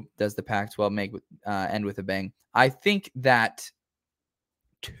Wazoo. Does the Pac-12 end with a bang? I think that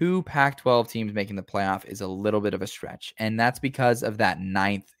 2 Pac-12 teams making the playoff is a little bit of a stretch, and that's because of that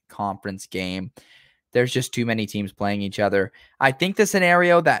 9th conference game. There's just too many teams playing each other. I think the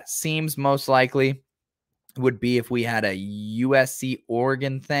scenario that seems most likely would be if we had a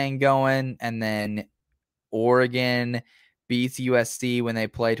USC-Oregon thing going, and then Oregon beats USC when they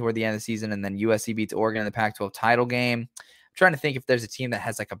play toward the end of the season, and then USC beats Oregon in the Pac-12 title game. I'm trying to think if there's a team that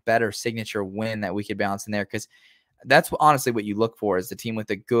has like a better signature win that we could balance in there, because that's honestly what you look for, is the team with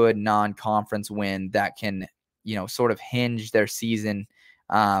a good non-conference win that can, sort of hinge their season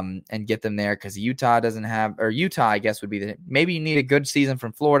and get them there, because Utah doesn't have, or Utah, I guess, would be maybe you need a good season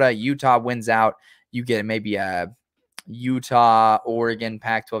from Florida. Utah wins out. You get maybe a Utah, Oregon,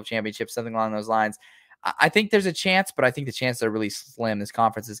 Pac-12 championship, something along those lines. I think there's a chance, but I think the chances are really slim. This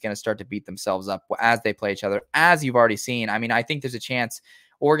conference is going to start to beat themselves up as they play each other, as you've already seen. I mean, I think there's a chance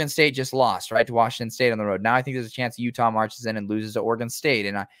Oregon State just lost, right, to Washington State on the road. Now I think there's a chance Utah marches in and loses to Oregon State.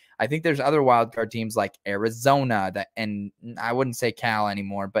 And I think there's other wildcard teams like Arizona, and I wouldn't say Cal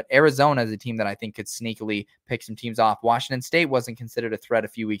anymore, but Arizona is a team that I think could sneakily pick some teams off. Washington State wasn't considered a threat a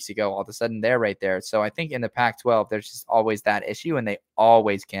few weeks ago. All of a sudden, they're right there. So I think in the Pac-12, there's just always that issue, and they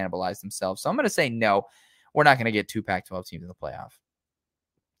always cannibalize themselves. So I'm going to say no, we're not going to get 2 Pac-12 teams in the playoff.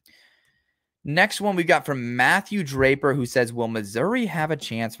 Next one we got from Matthew Draper, who says, will Missouri have a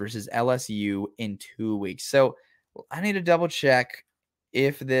chance versus LSU in 2 weeks? So I need to double check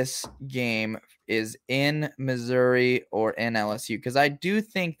if this game is in Missouri or in LSU, because I do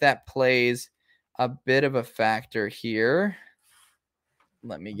think that plays a bit of a factor here.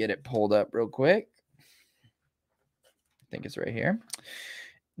 Let me get it pulled up real quick. I think it's right here.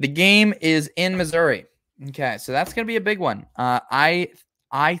 The game is in Missouri. Okay, so that's going to be a big one.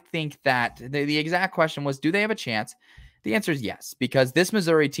 I think that the exact question was, do they have a chance? The answer is yes, because this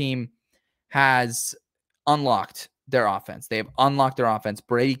Missouri team has unlocked their offense. They have unlocked their offense.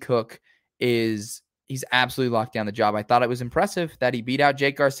 Brady Cook he's absolutely locked down the job. I thought it was impressive that he beat out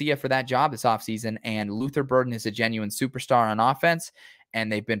Jake Garcia for that job this offseason, and Luther Burden is a genuine superstar on offense,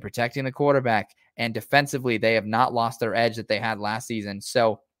 and they've been protecting the quarterback, and defensively, they have not lost their edge that they had last season.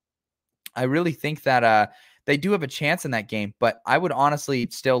 So I really think that they do have a chance in that game, but I would honestly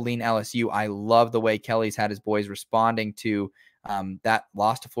still lean LSU. I love the way Kelly's had his boys responding to that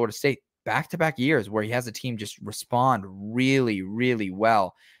loss to Florida State back-to-back years, where he has a team just respond really, really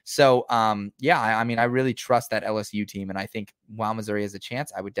well. So, I mean, I really trust that LSU team, and I think while Missouri has a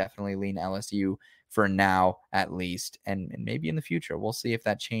chance, I would definitely lean LSU for now, at least, and maybe in the future. We'll see if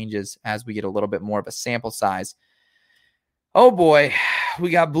that changes as we get a little bit more of a sample size. Oh boy,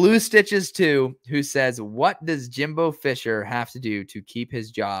 we got Blue Stitches too, who says, what does Jimbo Fisher have to do to keep his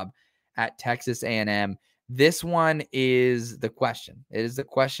job at Texas A&M? This one is the question. It is the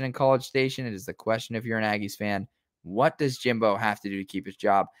question in College Station. It is the question if you're an Aggies fan. What does Jimbo have to do to keep his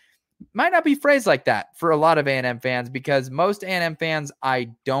job? Might not be phrased like that for a lot of A&M fans, because most A&M fans,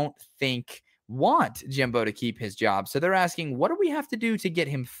 I don't think, want Jimbo to keep his job. So they're asking, what do we have to do to get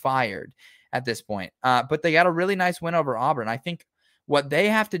him fired at this point? But they got a really nice win over Auburn. I think what they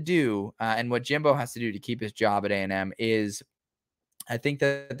have to do and what Jimbo has to do to keep his job at A&M is, I think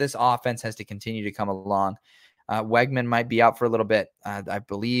that this offense has to continue to come along. Wegman might be out for a little bit, I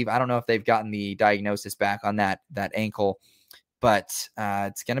believe. I don't know if they've gotten the diagnosis back on that ankle, but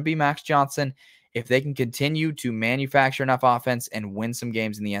it's going to be Max Johnson. If they can continue to manufacture enough offense and win some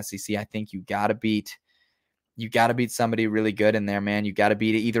games in the SEC, I think you got to beat somebody really good in there, man. You got to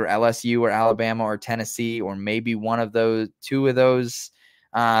beat either LSU or Alabama or Tennessee, or maybe two of those,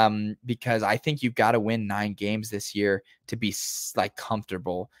 because I think you've got to win 9 games this year to be like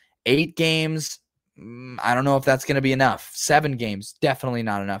comfortable. 8 games, I don't know if that's going to be enough. 7 games, definitely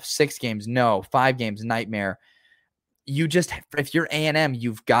not enough. 6 games, no. 5 games, nightmare. If you're A&M,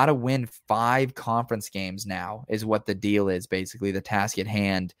 you've got to win 5 conference games now is what the deal is, basically the task at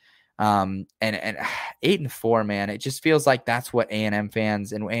hand. And 8-4, man, it just feels like that's what A&M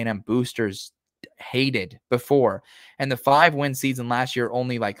fans and A&M boosters hated before. And the 5-win season last year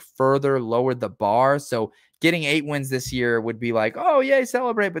only like further lowered the bar. So getting 8 wins this year would be like, oh, yay,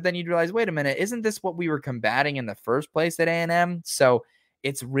 celebrate. But then you'd realize, wait a minute, isn't this what we were combating in the first place at A&M? So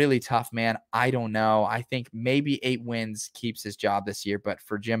it's really tough, man. I don't know. I think maybe 8 wins keeps his job this year, but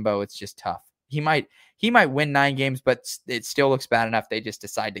for Jimbo, it's just tough. He might win 9 games, but it still looks bad enough they just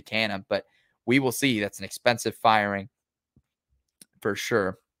decide to can him. But we will see. That's an expensive firing for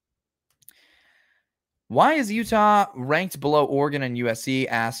sure. Why is Utah ranked below Oregon and USC,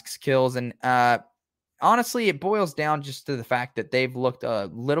 asks Kills. And honestly, it boils down just to the fact that they've looked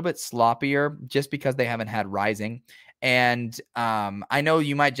a little bit sloppier just because they haven't had Rising. And I know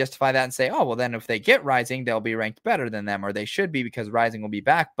you might justify that and say, oh, well, then if they get Rising, they'll be ranked better than them, or they should be because Rising will be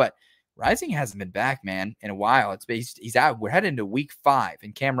back. But Rising hasn't been back, man, in a while. He's out. We're heading into week 5,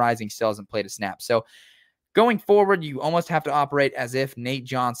 and Cam Rising still hasn't played a snap. So going forward, you almost have to operate as if Nate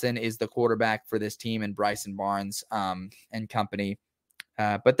Johnson is the quarterback for this team and Bryson Barnes and company.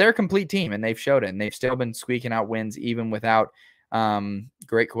 But they're a complete team, and they've showed it, and they've still been squeaking out wins even without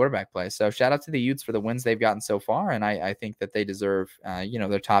great quarterback play. So shout out to the Utes for the wins they've gotten so far, and I think that they deserve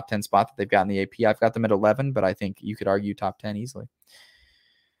their top 10 spot that they've got in the AP. I've got them at 11, but I think you could argue top 10 easily.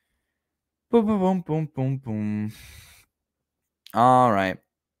 Boom, boom, boom, boom, boom, boom. All right.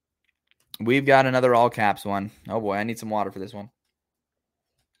 We've got another all caps one. Oh boy, I need some water for this one.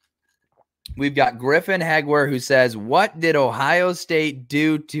 We've got Griffin Hegwer, who says, what did Ohio State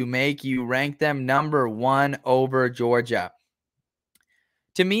do to make you rank them number 1 over Georgia?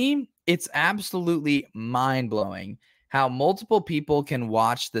 To me, it's absolutely mind-blowing how multiple people can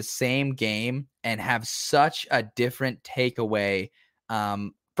watch the same game and have such a different takeaway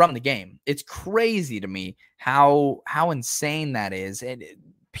from the game. It's crazy to me how insane that is. And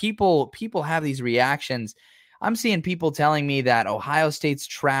people have these reactions. I'm seeing people telling me that Ohio State's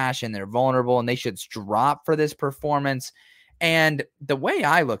trash and they're vulnerable and they should drop for this performance. And the way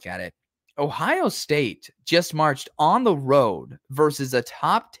I look at it, Ohio State just marched on the road versus a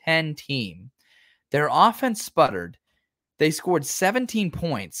top 10 team. Their offense sputtered. They scored 17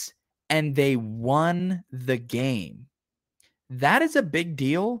 points and they won the game. That is a big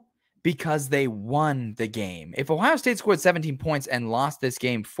deal because they won the game. If Ohio State scored 17 points and lost this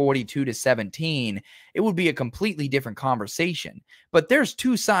game 42-17, it would be a completely different conversation. But there's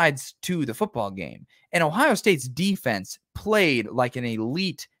two sides to the football game. And Ohio State's defense played like an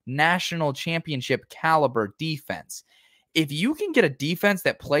elite national championship caliber defense. If you can get a defense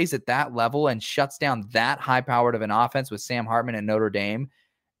that plays at that level and shuts down that high-powered of an offense with Sam Hartman and Notre Dame,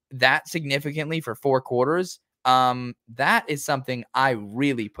 that significantly for 4 quarters, that is something I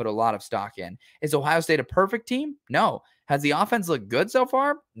really put a lot of stock in. Is Ohio State a perfect team? No. Has the offense looked good so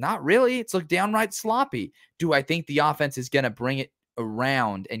far? Not really. It's looked downright sloppy. Do I think the offense is going to bring it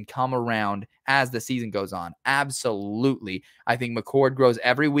around and come around as the season goes on? Absolutely. I think McCord grows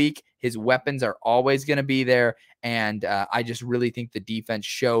every week. His weapons are always going to be there. And I just really think the defense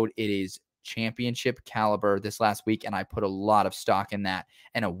showed it is championship caliber this last week, and I put a lot of stock in that.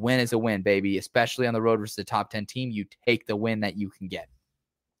 And a win is a win, baby, especially on the road versus the top 10 team. You take the win that you can get.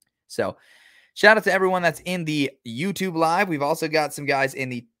 So shout out to everyone that's in the YouTube live. We've also got some guys in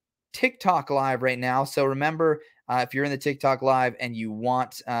the TikTok live right now. So remember, if you're in the TikTok live and you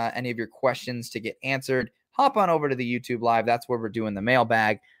want any of your questions to get answered, hop on over to the YouTube live. That's where we're doing the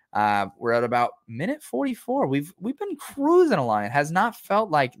mailbag. We're at about minute 44. We've been cruising along. It has not felt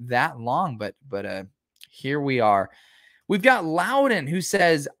like that long, but here we are. We've got Loudon, who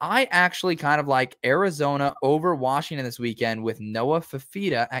says, I actually kind of like Arizona over Washington this weekend with Noah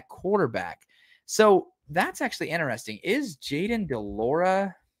Fafita at quarterback. So that's actually interesting. Is Jaden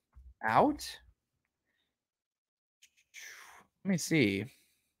DeLora out? Let me see.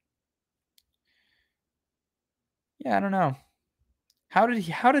 Yeah, I don't know. How did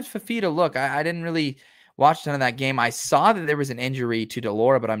Fafita look? I didn't really watch none of that game. I saw that there was an injury to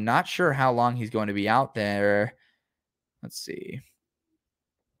DeLora, but I'm not sure how long he's going to be out there. Let's see.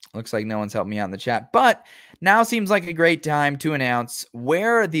 Looks like no one's helped me out in the chat. But now seems like a great time to announce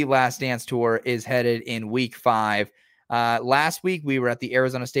where the Last Dance Tour is headed in week 5. Last week, we were at the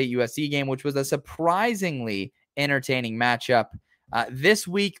Arizona State USC game, which was a surprisingly entertaining matchup. This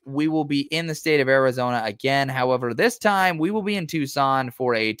week, we will be in the state of Arizona again. However, this time, we will be in Tucson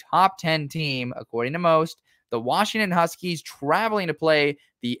for a top 10 team, according to most, the Washington Huskies, traveling to play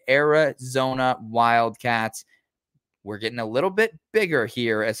the Arizona Wildcats. We're getting a little bit bigger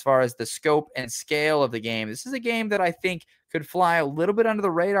here as far as the scope and scale of the game. This is a game that I think could fly a little bit under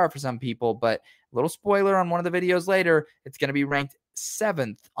the radar for some people, but a little spoiler on one of the videos later, it's going to be ranked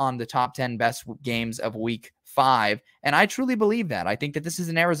 7th on the top 10 best games of week 5. And I truly believe that. I think that this is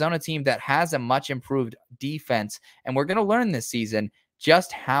an Arizona team that has a much improved defense, and we're going to learn this season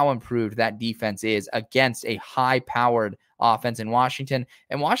just how improved that defense is against a high-powered offense in Washington.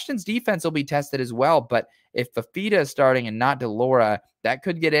 And Washington's defense will be tested as well, but if Fafita is starting and not DeLora, that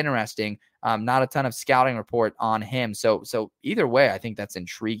could get interesting. Not a ton of scouting report on him. So either way, I think that's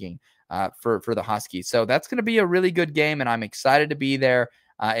intriguing for the Huskies. So that's going to be a really good game, and I'm excited to be there.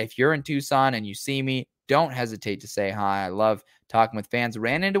 If you're in Tucson and you see me, don't hesitate to say hi. I love talking with fans.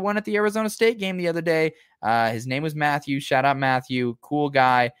 Ran into one at the Arizona State game the other day. His name was Matthew. Shout out Matthew. Cool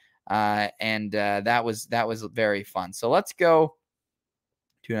guy. And that was very fun. So let's go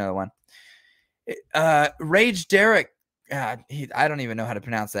to another one. Rage Derek I don't even know how to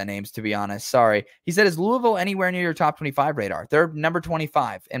pronounce that names, to be honest. Sorry. He said, is Louisville anywhere near your top 25 radar? They're number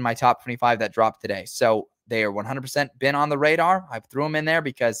 25 in my top 25 that dropped today. So they are 100% been on the radar. I threw them in there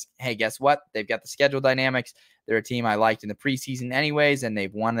because, hey, guess what? They've got the schedule dynamics. They're a team I liked in the preseason anyways, and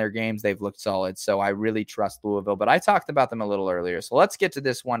they've won their games. They've looked solid. So I really trust Louisville, but I talked about them a little earlier. So let's get to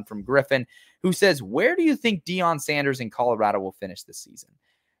this one from Griffin, who says, where do you think Deion Sanders in Colorado will finish this season?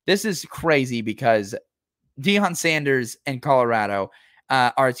 This is crazy because Deion Sanders and Colorado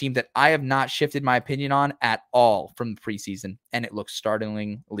are a team that I have not shifted my opinion on at all from the preseason, and it looks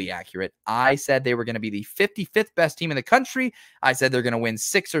startlingly accurate. I said they were going to be the 55th best team in the country. I said they're going to win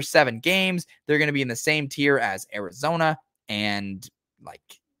 6 or 7 games. They're going to be in the same tier as Arizona and, like,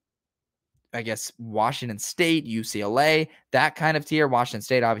 I guess Washington State, UCLA, that kind of tier. Washington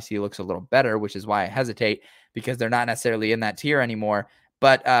State obviously looks a little better, which is why I hesitate, because they're not necessarily in that tier anymore.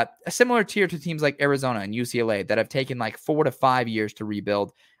 But a similar tier to teams like Arizona and UCLA that have taken like 4 to 5 years to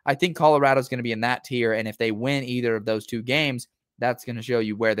rebuild. I think Colorado's going to be in that tier. And if they win either of those 2 games, that's going to show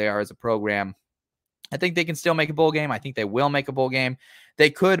you where they are as a program. I think they can still make a bowl game. I think they will make a bowl game.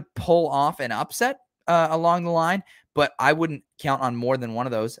 They could pull off an upset along the line, but I wouldn't count on more than one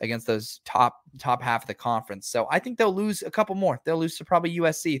of those against those top half of the conference. So I think they'll lose a couple more. They'll lose to probably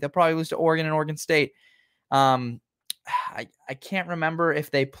USC. They'll probably lose to Oregon and Oregon State. I can't remember if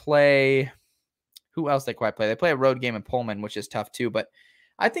they play who else they quite play. They play a road game in Pullman, which is tough too, but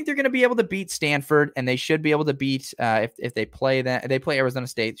I think they're going to be able to beat Stanford, and they should be able to beat if they play that. They play Arizona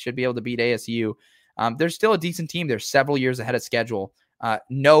State, should be able to beat ASU. They're still a decent team. They're several years ahead of schedule.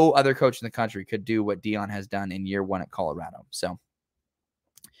 No other coach in the country could do what Deion has done in year 1 at Colorado. So,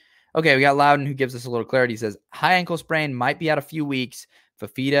 okay, we got Loudon who gives us a little clarity. He says, high ankle sprain, might be out a few weeks.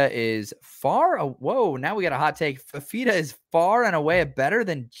 Fafita is far. Whoa, now we got a hot take. Fafita is far and away better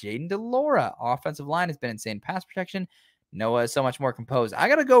than Jaden DeLaura. Offensive line has been insane pass protection. Noah is so much more composed. I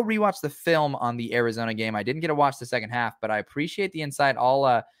got to go rewatch the film on the Arizona game. I didn't get to watch the second half, but I appreciate the insight.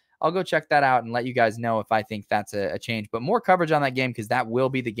 I'll go check that out and let you guys know if I think that's a change. But more coverage on that game because that will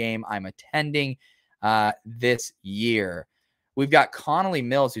be the game I'm attending this year. We've got Connolly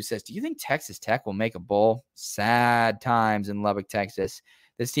Mills who says, do you think Texas Tech will make a bowl? Sad times in Lubbock, Texas.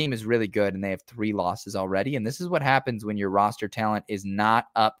 This team is really good, and they have 3 losses already. And this is what happens when your roster talent is not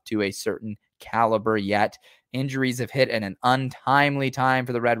up to a certain caliber yet. Injuries have hit at an untimely time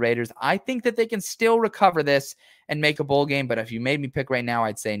for the Red Raiders. I think that they can still recover this and make a bowl game. But if you made me pick right now,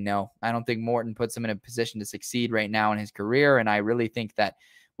 I'd say no. I don't think Morton puts him in a position to succeed right now in his career. And I really think that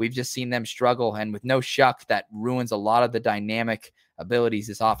we've just seen them struggle, and with no Shuck, that ruins a lot of the dynamic abilities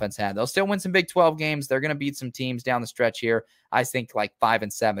this offense had. They'll still win some Big 12 games. They're going to beat some teams down the stretch here. I think like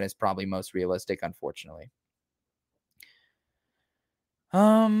 5-7 is probably most realistic, unfortunately.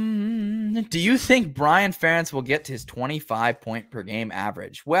 Do you think Brian Ferentz will get to his 25 point per game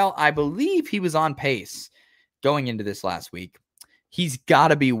average? Well, I believe he was on pace going into this last week. He's got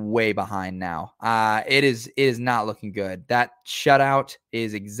to be way behind now. It is not looking good. That shutout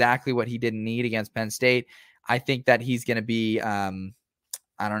is exactly what he didn't need against Penn State. I think that he's going to be, I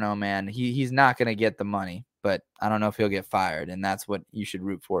don't know, man. He's not going to get the money, but I don't know if he'll get fired, and that's what you should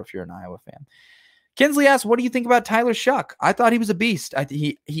root for if you're an Iowa fan. Kinsley asks, what do you think about Tyler Shuck? I thought he was a beast.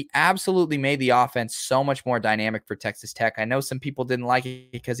 He absolutely made the offense so much more dynamic for Texas Tech. I know some people didn't like it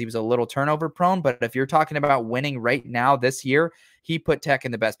because he was a little turnover prone, but if you're talking about winning right now this year, he put Tech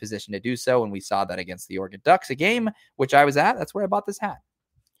in the best position to do so, and we saw that against the Oregon Ducks, a game which I was at. That's where I bought this hat.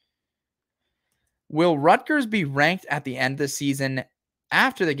 Will Rutgers be ranked at the end of the season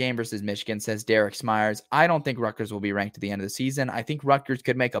after the game versus Michigan, says Derek Smyers? I don't think Rutgers will be ranked at the end of the season. I think Rutgers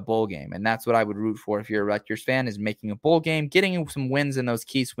could make a bowl game, and that's what I would root for if you're a Rutgers fan, is making a bowl game, getting some wins in those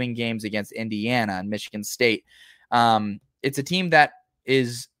key swing games against Indiana and Michigan State. It's a team that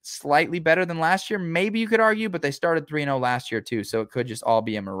is slightly better than last year, maybe you could argue, but they started 3-0 last year too, so it could just all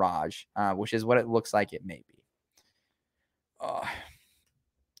be a mirage, which is what it looks like it may be.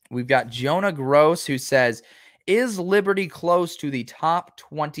 We've got Jonah Gross who says, is Liberty close to the top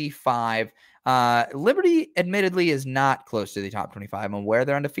 25? Liberty admittedly is not close to the top 25. I'm aware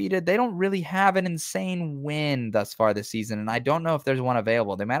they're undefeated. They don't really have an insane win thus far this season, and I don't know if there's one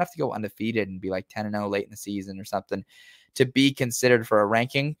available. They might have to go undefeated and be like 10-0 late in the season or something to be considered for a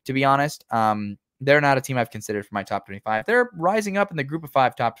ranking, to be honest. They're not a team I've considered for my top 25. They're rising up in the group of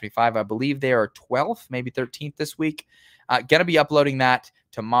 5 top 25. I believe they are 12th, maybe 13th this week. Going to be uploading that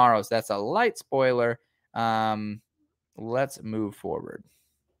tomorrow, so that's a light spoiler. Let's move forward.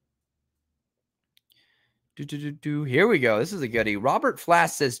 Here we go. This is a goodie. Robert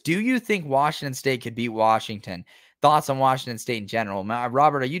Flass says, do you think Washington State could beat Washington? thoughts on Washington State in general.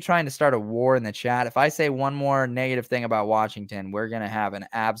 Robert, are you trying to start a war in the chat? If I say one more negative thing about Washington, we're going to have an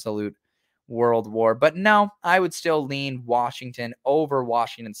absolute world war. But no, I would still lean Washington over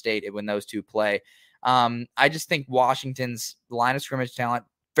Washington State when those two play. I just think Washington's line of scrimmage talent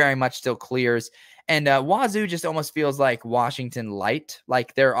very much still clears. And Wazoo just almost feels like Washington light.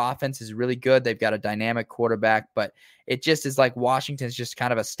 Like their offense is really good. They've got a dynamic quarterback, but it just is like Washington's just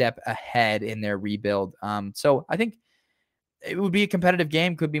kind of a step ahead in their rebuild. So I think it would be a competitive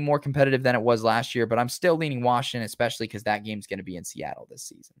game, could be more competitive than it was last year, but I'm still leaning Washington, especially because that game's going to be in Seattle this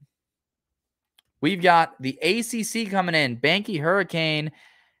season. We've got the ACC coming in. Banky Hurricane.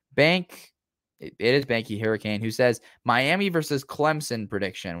 It is Banky Hurricane, who says Miami versus Clemson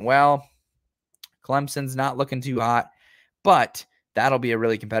prediction. Well, Clemson's not looking too hot, but that'll be a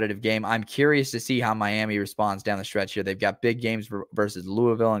really competitive game. I'm curious to see how Miami responds down the stretch here. They've got big games versus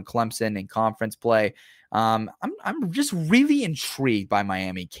Louisville and Clemson in conference play. I'm just really intrigued by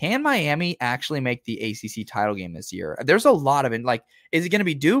Miami. Can Miami actually make the ACC title game this year? There's a lot of it. Like, is it going to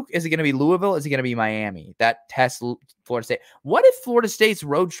be Duke? Is it going to be Louisville? Is it going to be Miami? That tests Florida State. What if Florida State's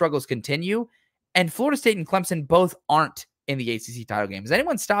road struggles continue and Florida State and Clemson both aren't in the ACC title game? Has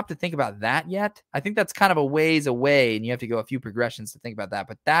anyone stopped to think about that yet? I think that's kind of a ways away, and you have to go a few progressions to think about that,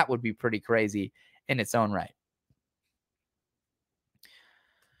 but that would be pretty crazy in its own right.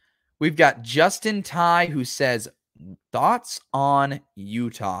 We've got Justin Ty, who says, thoughts on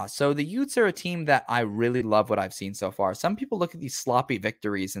Utah. So the Utes are a team that I really love what I've seen so far. Some people look at these sloppy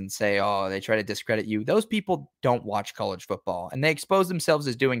victories and say, oh, they try to discredit you. Those people don't watch college football, and they expose themselves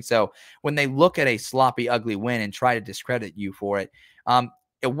as doing so when they look at a sloppy, ugly win and try to discredit you for it.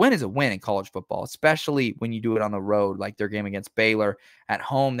 A win is a win in college football, especially when you do it on the road, like their game against Baylor. At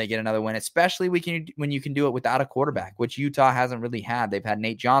home, they get another win, especially when you can do it without a quarterback, which Utah hasn't really had. They've had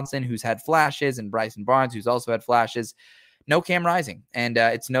Nate Johnson, who's had flashes, and Bryson Barnes, who's also had flashes. No Cam Rising, and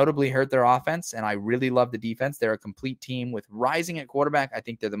it's notably hurt their offense, and I really love the defense. They're a complete team with Rising at quarterback. I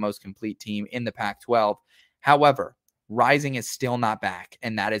think they're the most complete team in the Pac-12. However, Rising is still not back,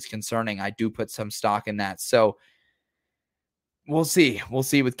 and that is concerning. I do put some stock in that. So we'll see. We'll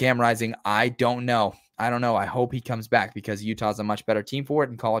see with Cam Rising. I don't know. I hope he comes back because Utah's a much better team for it,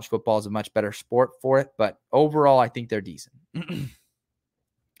 and college football is a much better sport for it. But overall, I think they're decent.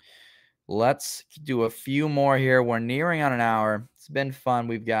 Let's do a few more here. We're nearing on an hour. It's been fun.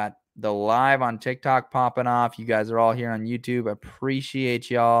 We've got the live on TikTok popping off. You guys are all here on YouTube. Appreciate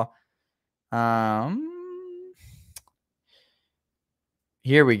y'all.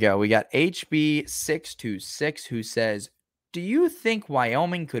 Here we go. We got HB626 who says, do you think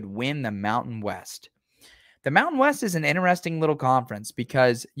Wyoming could win the Mountain West? The Mountain West is an interesting little conference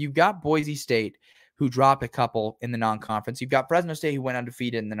because you've got Boise State, who dropped a couple in the non-conference. You've got Fresno State, who went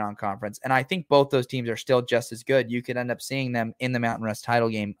undefeated in the non-conference. And I think both those teams are still just as good. You could end up seeing them in the Mountain West title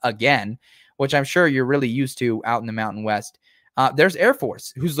game again, which I'm sure you're really used to out in the Mountain West. There's Air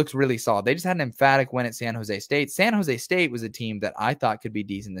Force, who looks really solid. They just had an emphatic win at San Jose State. San Jose State was a team that I thought could be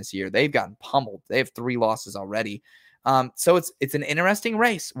decent this year. They've gotten pummeled. They have 3 losses already. So it's an interesting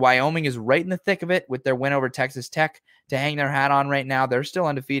race. Wyoming is right in the thick of it with their win over Texas Tech to hang their hat on right now. They're still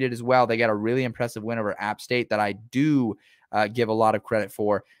undefeated as well. They got a really impressive win over App State that I do give a lot of credit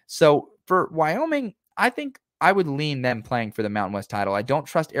for. So for Wyoming, I think I would lean them playing for the Mountain West title. I don't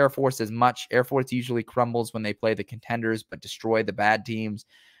trust Air Force as much. Air Force usually crumbles when they play the contenders, but destroy the bad teams.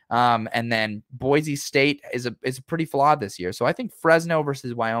 And then Boise State is pretty flawed this year. So I think Fresno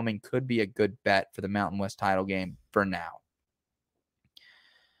versus Wyoming could be a good bet for the Mountain West title game for now.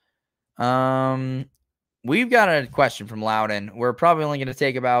 We've got a question from Loudon. We're probably only going to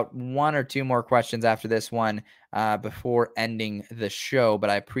take about 1 or 2 more questions after this one before ending the show, but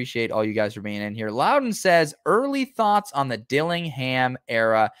I appreciate all you guys for being in here. Loudon says, early thoughts on the Dillingham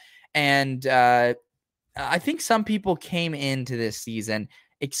era. And I think some people came into this season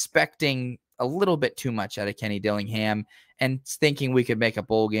expecting a little bit too much out of Kenny Dillingham and thinking we could make a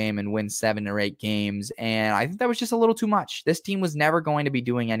bowl game and win 7 or 8 games. And I think that was just a little too much. This team was never going to be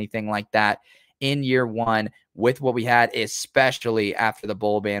doing anything like that in year 1 with what we had, especially after the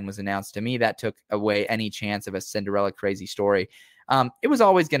bowl ban was announced. To me, that took away any chance of a Cinderella crazy story. It was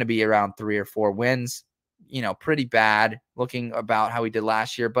always going to be around 3 or 4 wins, pretty bad looking about how he did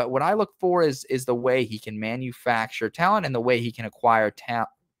last year. But what I look for is the way he can manufacture talent and the way he can acquire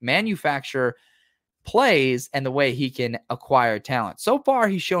manufacture plays and the way he can acquire talent. So far,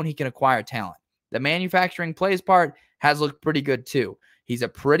 he's shown he can acquire talent. The manufacturing plays part has looked pretty good too. He's a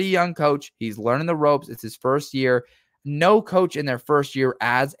pretty young coach. He's learning the ropes. It's his first year. no coach in their first year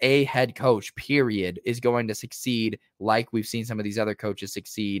as a head coach, period, is going to succeed like we've seen some of these other coaches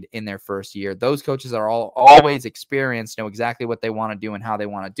succeed in their first year. Those coaches are always experienced, know exactly what they want to do and how they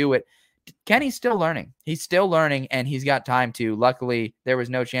want to do it. Kenny's still learning. He's still learning, and he's got time to. Luckily, there was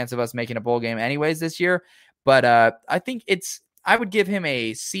no chance of us making a bowl game anyways this year. But I think I would give him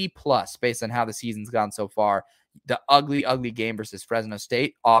a C+ based on how the season's gone so far. The ugly game versus Fresno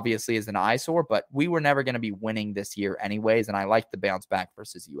State obviously is an eyesore, but we were never going to be winning this year anyways, and I like the bounce back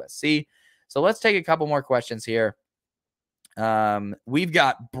versus USC. So let's take a couple more questions here. We've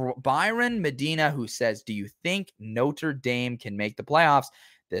got Byron Medina who says, do you think Notre Dame can make the playoffs?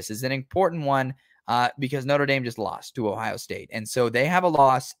 This is an important one because Notre Dame just lost to Ohio State. And so they have a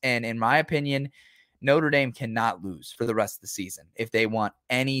loss. And in my opinion, Notre Dame cannot lose for the rest of the season if they want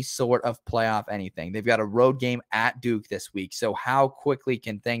any sort of playoff anything. They've got a road game at Duke this week. So how quickly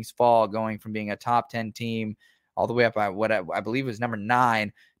can things fall going from being a top 10 team all the way up by what I believe was number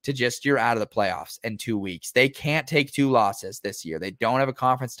 9 to just you're out of the playoffs in 2 weeks? They can't take 2 losses this year. They don't have a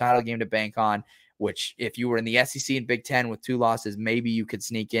conference title game to bank on, which if you were in the SEC and Big Ten with 2 losses, maybe you could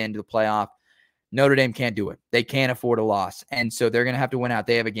sneak into the playoff. Notre Dame can't do it. They can't afford a loss. And so they're going to have to win out.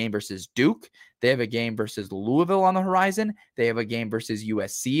 They have a game versus Duke. They have a game versus Louisville on the horizon. They have a game versus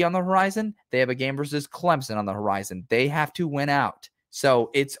USC on the horizon. They have a game versus Clemson on the horizon. They have to win out.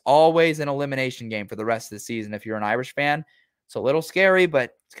 So it's always an elimination game for the rest of the season. If you're an Irish fan, it's a little scary,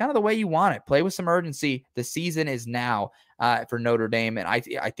 but it's kind of the way you want it. Play with some urgency. The season is now for Notre Dame, and I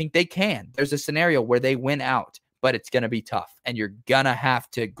think they can. There's a scenario where they win out, but it's going to be tough, and you're going to have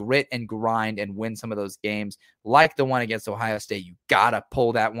to grit and grind and win some of those games like the one against Ohio State. You got to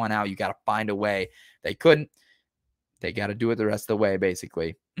pull that one out. You got to find a way. They couldn't. They got to do it the rest of the way,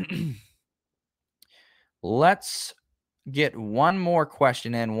 basically. Let's get one more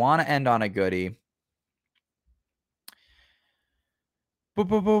question in. Want to end on a goodie.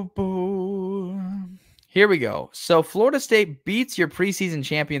 Here we go. So Florida State beats your preseason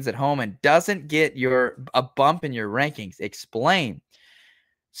champions at home and doesn't get a bump in your rankings. Explain.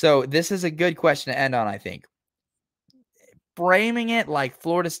 So this is a good question to end on, I think. Framing it like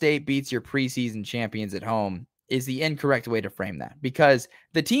Florida State beats your preseason champions at home is the incorrect way to frame that, because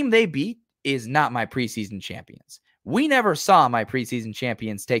the team they beat is not my preseason champions. We never saw my preseason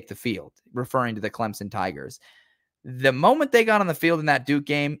champions take the field, referring to the Clemson Tigers. The moment they got on the field in that Duke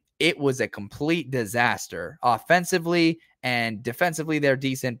game, it was a complete disaster. Offensively and defensively, they're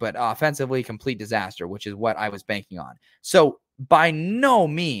decent, but offensively, complete disaster, which is what I was banking on. So by no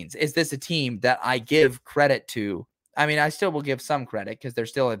means is this a team that I give credit to. I mean, I still will give some credit because they're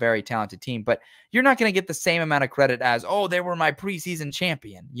still a very talented team, but you're not going to get the same amount of credit as, oh, they were my preseason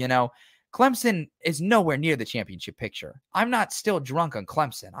champion. You know, Clemson is nowhere near the championship picture. I'm not still drunk on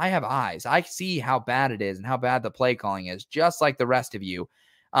Clemson. I have eyes. I see how bad it is and how bad the play calling is, just like the rest of you.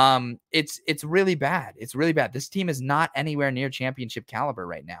 It's really bad. It's really bad. This team is not anywhere near championship caliber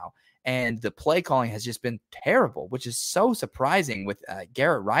right now. And the play calling has just been terrible, which is so surprising with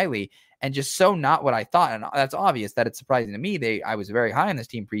Garrett Riley, and just so not what I thought. And that's obvious that it's surprising to me. I was very high on this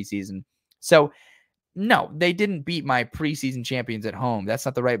team preseason. So no, they didn't beat my preseason champions at home. That's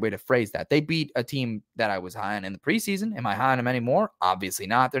not the right way to phrase that. They beat a team that I was high on in the preseason. Am I high on them anymore? Obviously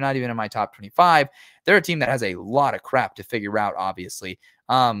not. They're not even in my top 25. They're a team that has a lot of crap to figure out, obviously.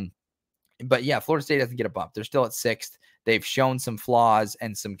 But yeah, Florida State doesn't get a bump. They're still at 6th. They've shown some flaws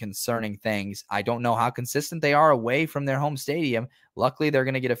and some concerning things. I don't know how consistent they are away from their home stadium. Luckily, they're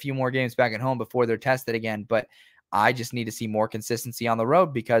going to get a few more games back at home before they're tested again. But I just need to see more consistency on the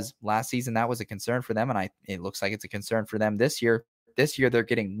road, because last season that was a concern for them, and it looks like it's a concern for them this year. This year they're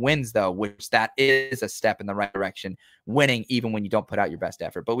getting wins, though, which that is a step in the right direction, winning even when you don't put out your best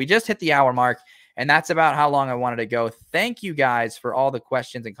effort. But we just hit the hour mark, and that's about how long I wanted to go. Thank you guys for all the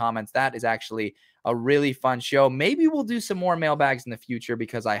questions and comments. That is actually a really fun show. Maybe we'll do some more mailbags in the future,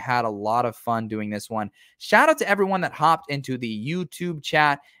 because I had a lot of fun doing this one. Shout out to everyone that hopped into the YouTube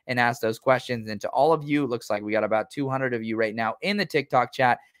chat and asked those questions. And to all of you, it looks like we got about 200 of you right now in the TikTok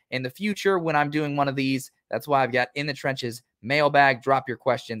chat. In the future, when I'm doing one of these, that's why I've got In the Trenches mailbag. Drop your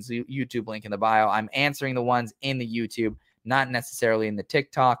questions, YouTube link in the bio. I'm answering the ones in the YouTube, not necessarily in the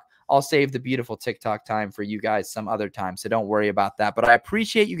TikTok. I'll save the beautiful TikTok time for you guys some other time, so don't worry about that. But I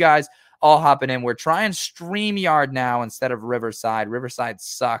appreciate you guys all hopping in. We're trying StreamYard now instead of Riverside. Riverside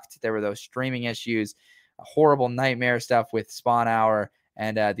sucked. There were those streaming issues, horrible nightmare stuff with Spawn Hour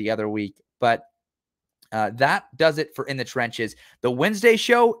and the other week. But That does it for In the Trenches. The Wednesday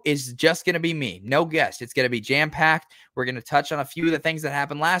show is just going to be me. No guest. It's going to be jam-packed. We're going to touch on a few of the things that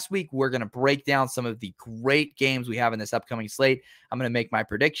happened last week. We're going to break down some of the great games we have in this upcoming slate. I'm going to make my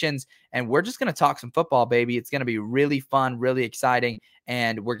predictions, and we're just going to talk some football, baby. It's going to be really fun, really exciting,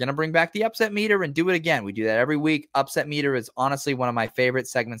 and we're going to bring back the upset meter and do it again. We do that every week. Upset meter is honestly one of my favorite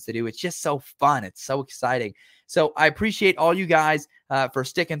segments to do. It's just so fun. It's so exciting. So I appreciate all you guys for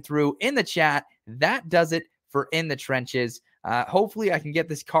sticking through in the chat. That does it for In the Trenches. Hopefully I can get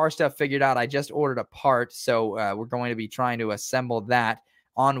this car stuff figured out. I just ordered a part, so we're going to be trying to assemble that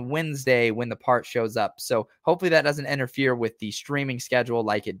on Wednesday when the part shows up. So hopefully that doesn't interfere with the streaming schedule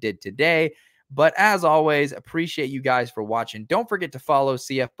like it did today. But as always, appreciate you guys for watching. Don't forget to follow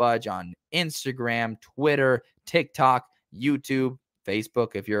CF Budge on Instagram, Twitter, TikTok, YouTube,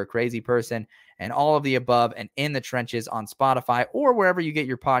 Facebook if you're a crazy person, and all of the above, and In the Trenches on Spotify or wherever you get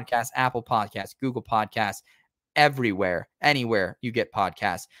your podcasts, Apple Podcasts, Google Podcasts, everywhere, anywhere you get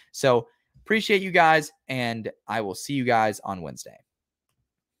podcasts. So appreciate you guys, and I will see you guys on Wednesday.